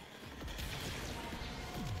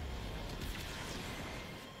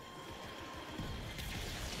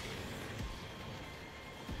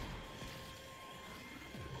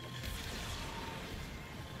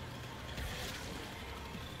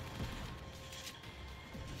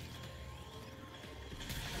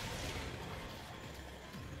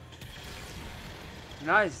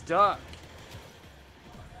 Nice duck.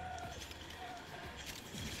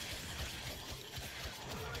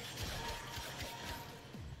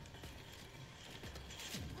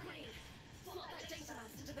 Slot that data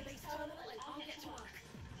mass into the base terminal and I'll get to work.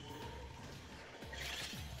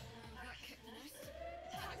 That kicked the nose.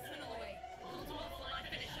 Taxman away. Hold on while I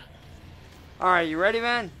finish up. All right, you ready,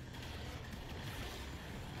 man?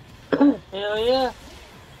 Hell yeah.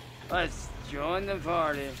 Let's join the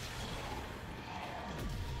party.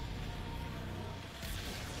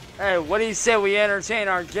 Hey, what do you say we entertain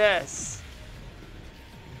our guests?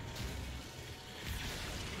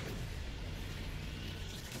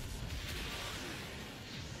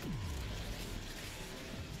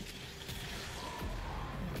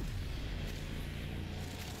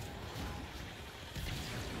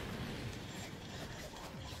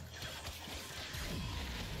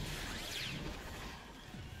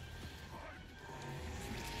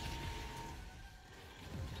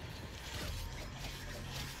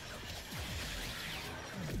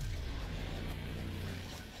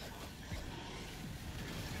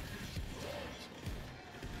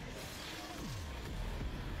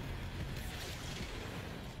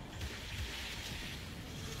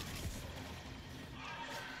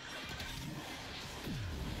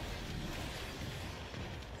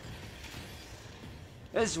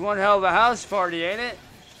 This is one hell of a house party, ain't it?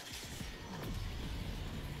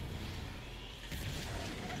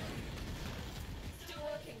 Still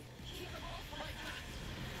working. Keep them off right back.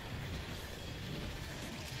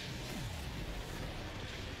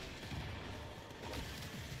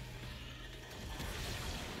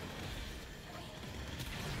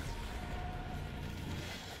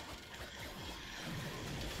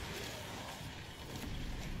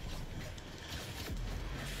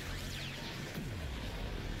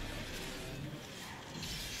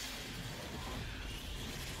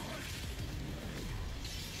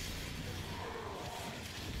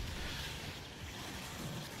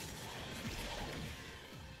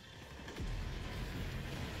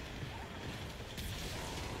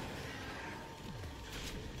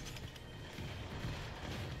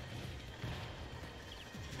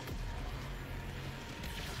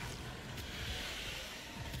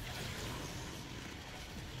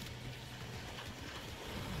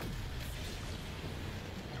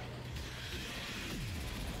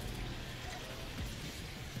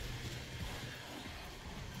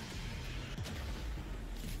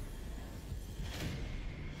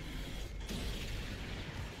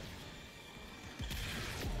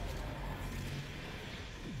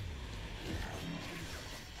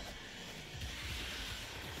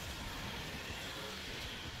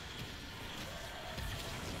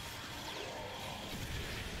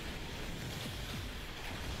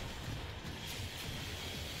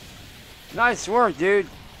 Nice work, dude.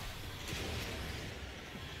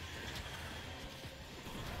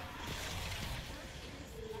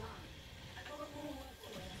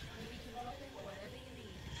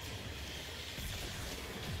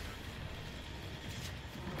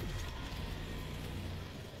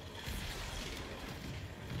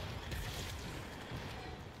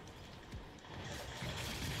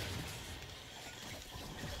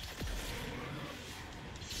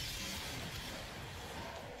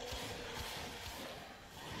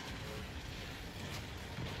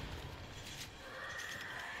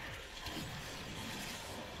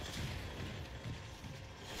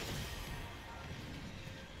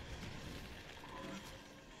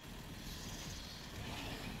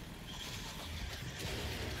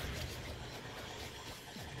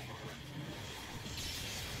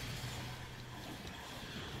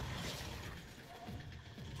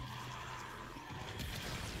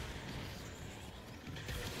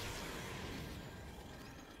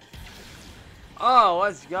 Oh,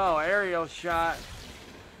 let's go. Aerial shot.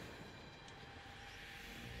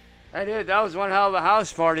 Hey, dude, that was one hell of a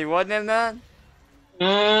house party, wasn't it, man?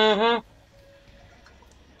 Mm-hmm.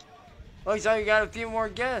 Looks like you got a few more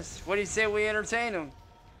guests. What do you say we entertain them?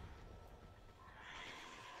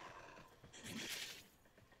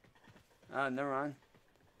 Oh, never mind.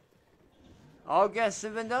 All guests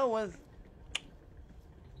have been dealt with.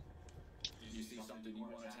 Did you see something you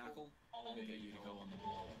want to tackle? I'll get you to go on the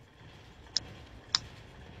ball.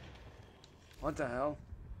 What the hell?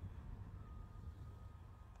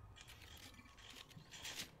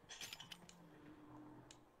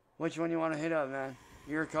 Which one you want to hit up, man?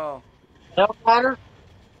 Your call. Don't matter.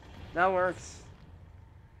 That works.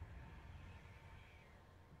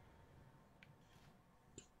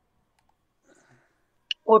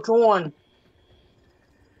 Which one?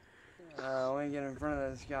 Let me get in front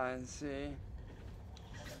of this guy and see.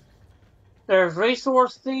 There's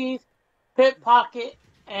Resource Thief, Pickpocket,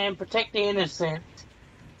 and Protect the Innocent.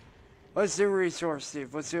 Let's do Resource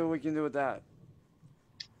Thief. Let's see what we can do with that.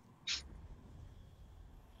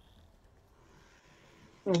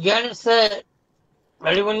 You got it set.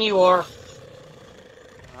 Ready when you are.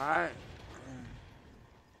 Alright.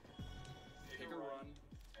 Take a run,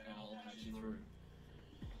 and I'll patch you through.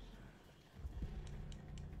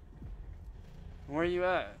 Where you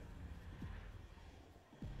at?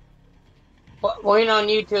 Waiting on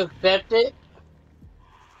you to accept it.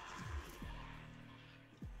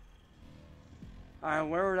 Alright,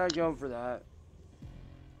 where would I go for that?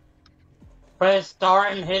 Press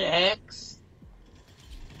start and hit X.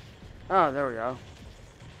 Oh, there we go.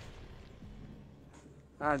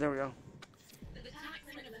 Ah, there we go. The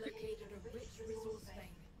taxmen have located a rich resource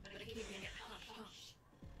vein, but are keeping it hush-hush.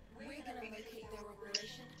 We're gonna locate their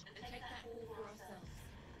operation and take that all for ourselves.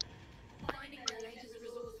 Finding their latest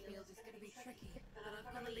resource fields is gonna be tricky, but I've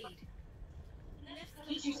got a lead. Next to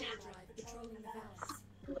the core drive patrolling the valleys.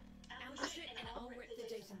 Ambush it and I'll rip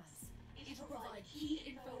the data mass. It'll provide key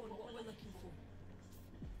info on what we're looking for.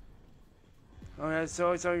 Okay,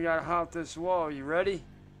 so you gotta hop this wall. You ready?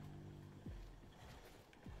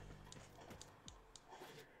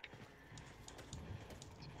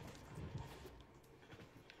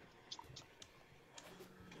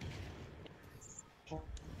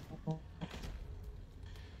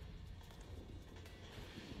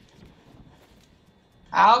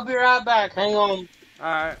 I'll be right back. Hang on.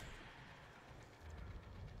 Alright.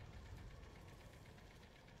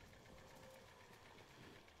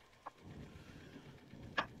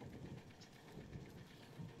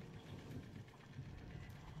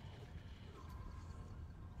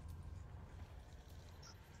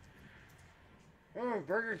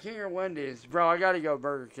 Burger King or Wendy's? Bro, I gotta go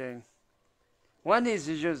Burger King. Wendy's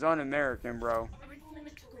is just un-American, bro. Our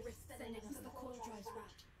informant took a risk sending us the core drive's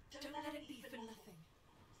route. Don't let it be for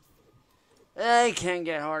nothing. It can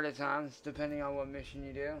get hard at times, depending on what mission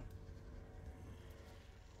you do.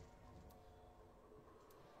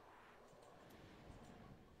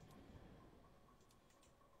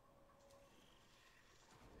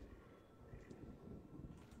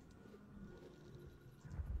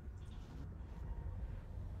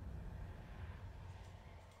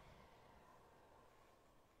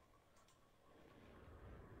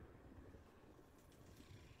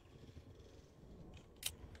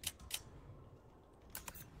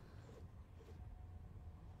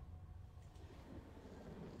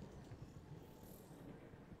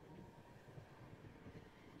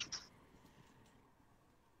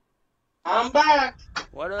 I'm back.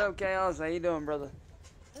 What up, Chaos? How you doing, brother?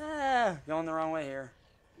 Going the wrong way here.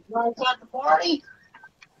 You want to start the party?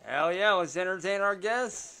 Hell yeah, let's entertain our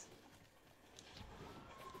guests.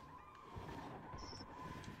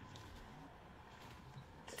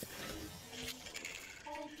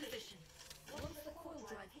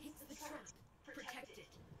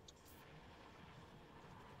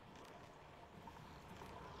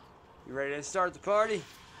 You ready to start the party?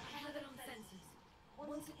 I have it on sensors.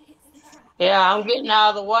 Once it hits the track, Yeah, I'm getting out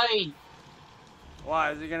of the way.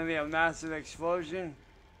 Why, is it gonna be a massive explosion?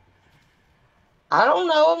 I don't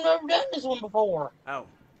know. I've never done this one before. Oh.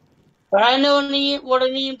 But I know what an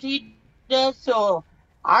EMT does to a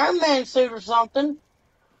Iron Man suit or something.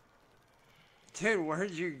 Dude,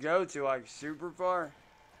 where'd you go to? Like, super far?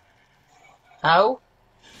 No.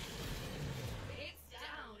 it's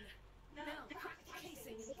down. Now, crack the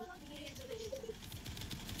casing and plug me into the tube.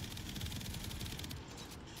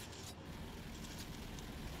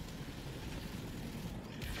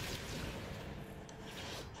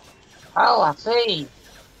 Oh, I see.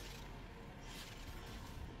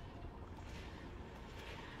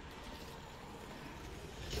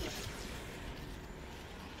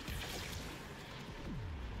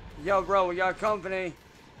 Yo, bro, we got company.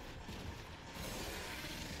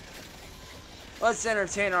 Let's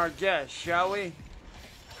entertain our guests, shall we?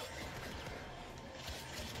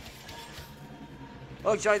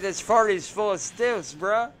 Looks like this party's full of stiffs,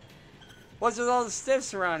 bruh. What's with all the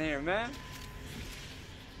stiffs around here, man?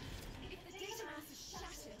 If the data mass is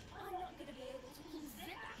shattered, I'm not going to be able to pull zip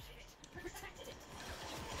out of it. Protect it.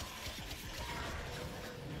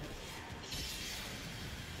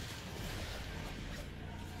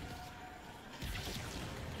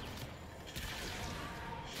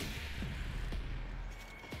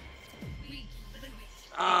 We blew it.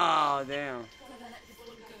 Oh, damn. Gotta let this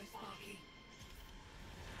one go, Sparky.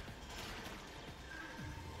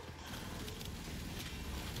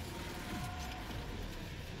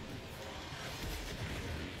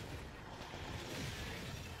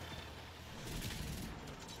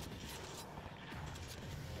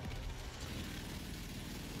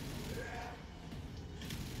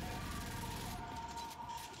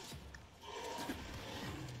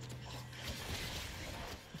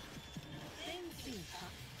 Things seem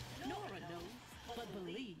tough. Nora knows, but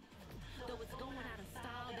believe. Though it's going out of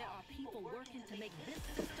style, there are people working to make this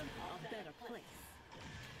system a better place.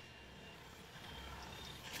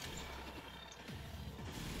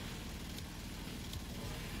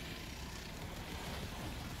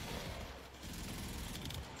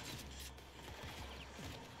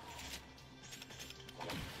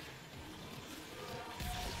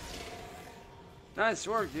 Nice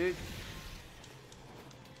work, dude.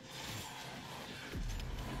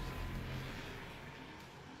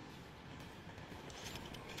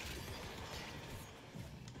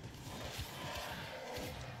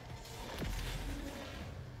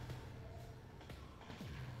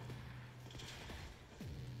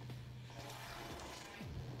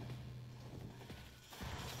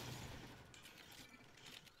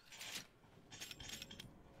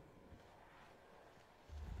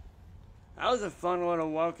 That was a fun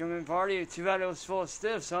little welcoming party. Too bad it was full of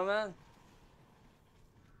stiffs, huh, man?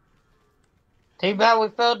 Too bad we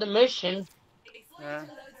failed the mission. Yeah. Loads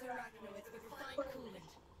of arachnoids with refined coolant.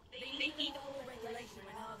 They need all regulation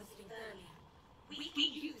when harvesting thermia. We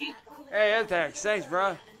can use that coolant Hey, Apex, thanks, bro.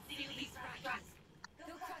 and seal these fractures.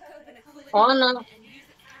 They'll crack open a coolant Oh, no. and use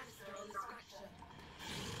the canister on this fracture.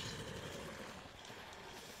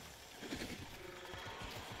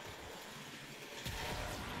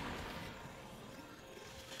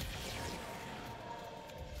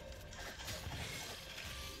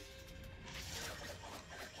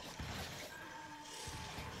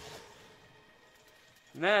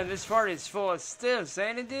 Man, this party's full of stiffs,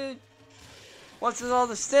 ain't it, dude? What's with all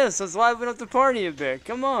the stiffs? Let's liven up the party a bit.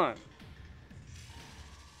 Come on.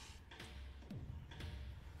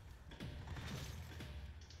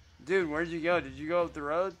 Dude, where'd you go? Did you go up the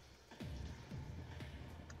road?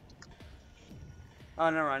 Oh,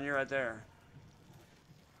 never mind. You're right there.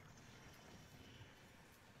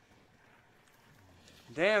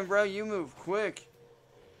 Damn, bro, you move quick.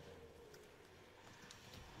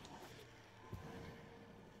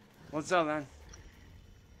 What's up, man?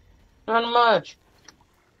 Not much.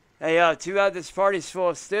 Hey, too bad this party's full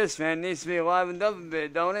of stiffs, man. It needs to be livened up a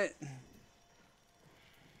bit, don't it?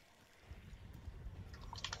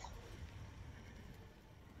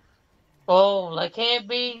 Oh, they can't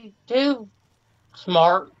be too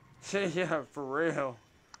smart. Yeah, for real.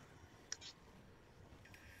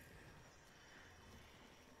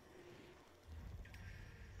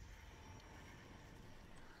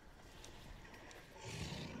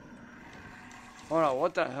 Hold on,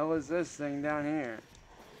 what the hell is this thing down here?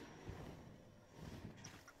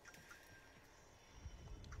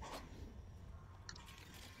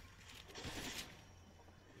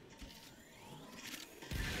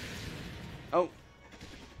 Oh.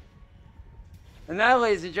 And that,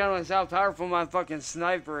 ladies and gentlemen, is how powerful my fucking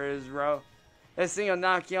sniper is, bro. This thing will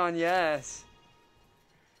knock you on your ass.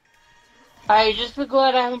 Hey, just be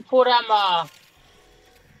glad I haven't pulled out my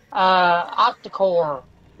octa-core.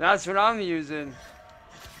 That's what I'm using.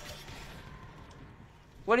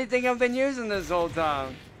 What do you think I've been using this whole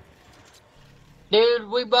time? Dude,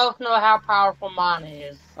 we both know how powerful mine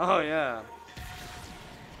is. Oh, yeah.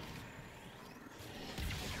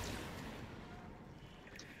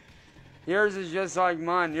 Yours is just like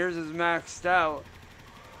mine. Yours is maxed out.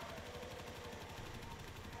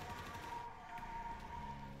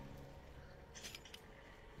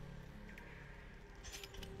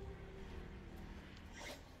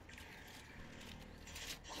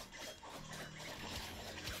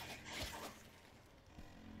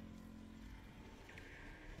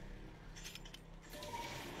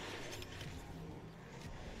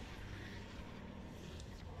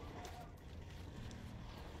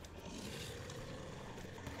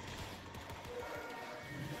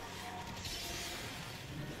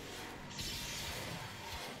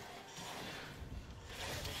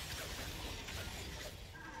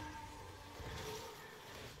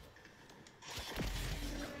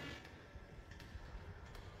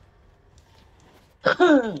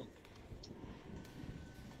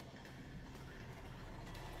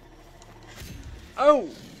 Oh!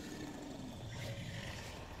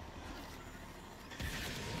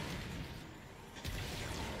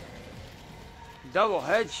 Double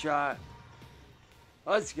headshot.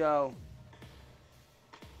 Let's go.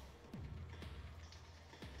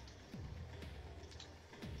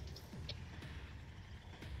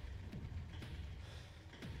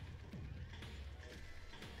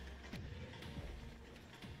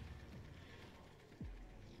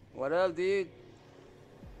 What up, dude?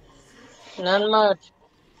 Not much.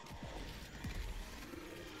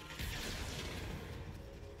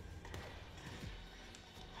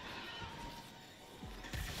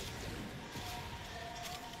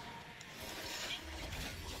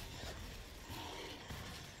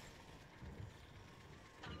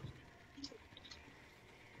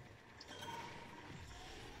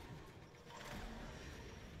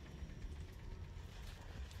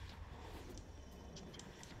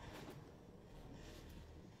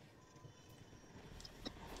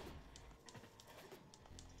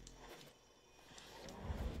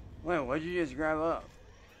 Wait, what'd you just grab up?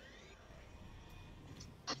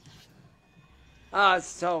 Ah,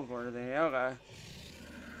 it's a teleporter thing. Okay.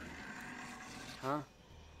 Huh?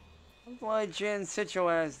 Blood Jin, sit your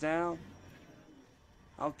ass down.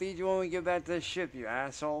 I'll feed you when we get back to the ship, you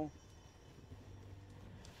asshole.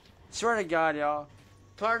 Swear to God, y'all.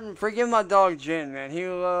 Pardon, forgive my dog Jin, man. He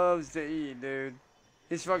loves to eat, dude.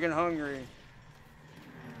 He's fucking hungry.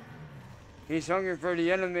 He's hungry for the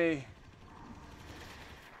enemy.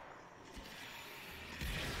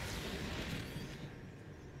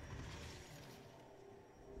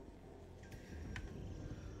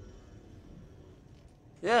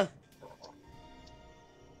 Yeah.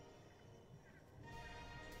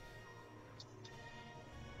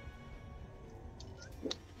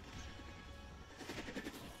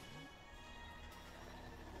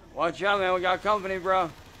 Watch out, man. We got company,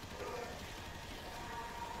 bro.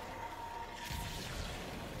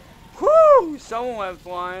 Whoo! Someone went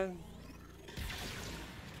flying.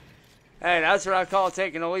 Hey, that's what I call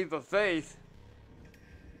taking a leap of faith.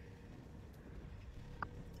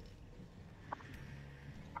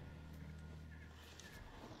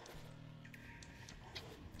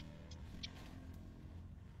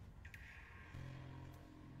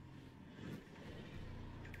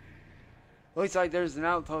 Looks like there's an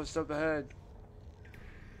outpost up ahead.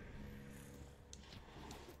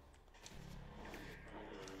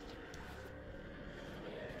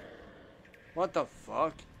 What the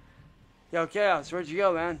fuck? Yo, Chaos, where'd you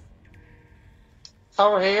go, man?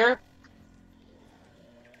 Over here.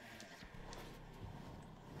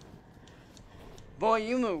 Boy,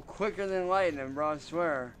 you move quicker than lightning, bro, I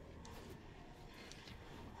swear.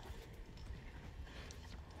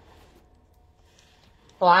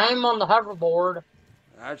 Well, I am on the hoverboard.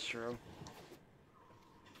 That's true.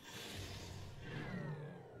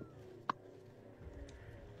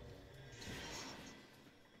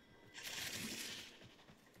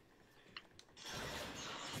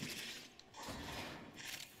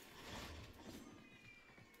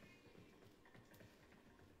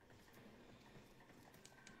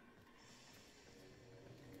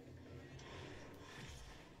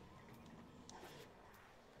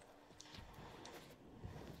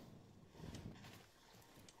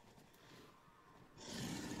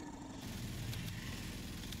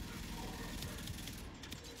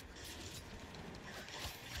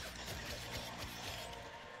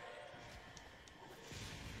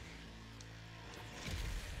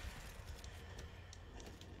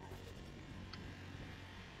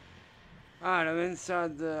 Alright, I'm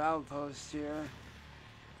inside the outpost here.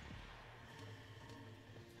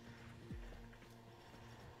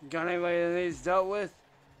 Got anybody that needs dealt with?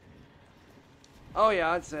 Oh yeah,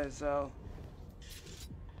 I'd say so.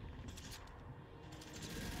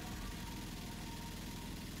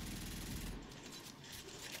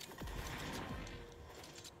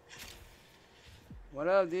 What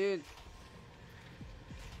up, dude?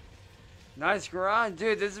 Nice garage.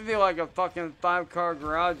 Dude, this would be like a fucking 5-car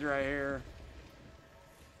garage right here.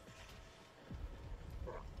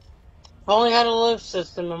 Only had a lift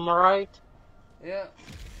system, am I right? Yeah.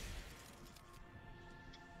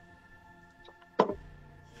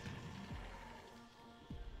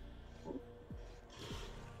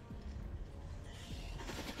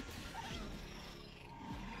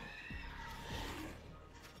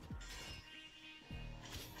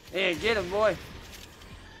 Yeah, get him, boy.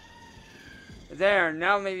 There,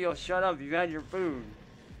 now maybe you'll shut up. You've had your food.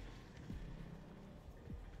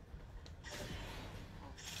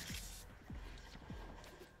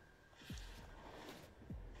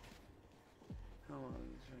 How long is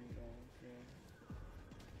this thing going for?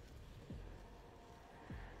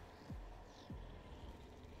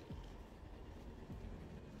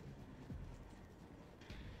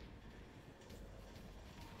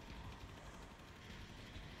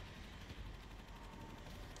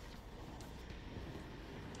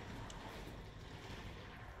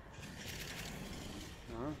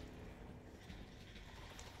 Huh?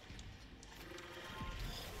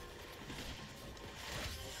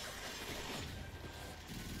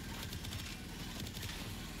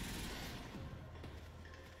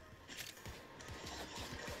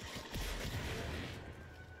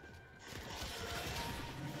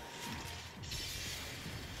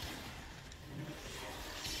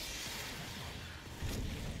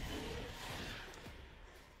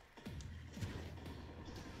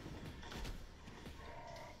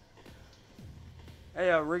 Hey,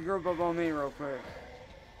 regroup up on me real quick.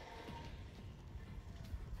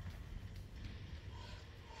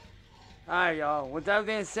 Alright, y'all. With that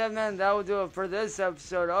being said, man, that will do it for this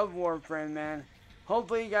episode of Warframe, man.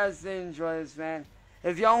 Hopefully you guys did enjoy this, man.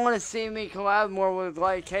 If y'all want to see me collab more with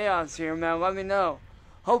Light Chaos here, man, let me know.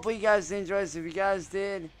 Hopefully you guys did enjoy this. If you guys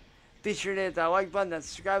did, be sure to hit that like button, that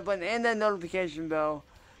subscribe button, and that notification bell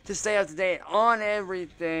to stay up to date on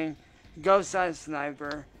everything Ghost Eye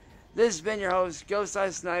Sniper. This has been your host, Ghost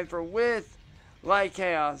Eye Sniper, with Light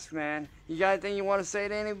Chaos, man. You got anything you want to say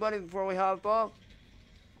to anybody before we hop off?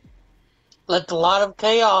 Let the light of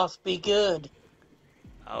chaos be good.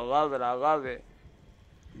 I love it. I love it.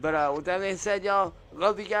 But with that being said, y'all,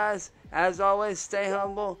 love you guys. As always, stay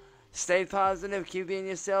humble, stay positive, keep being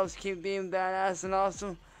yourselves, keep being badass and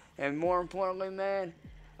awesome. And more importantly, man,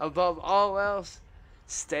 above all else,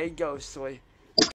 stay ghostly.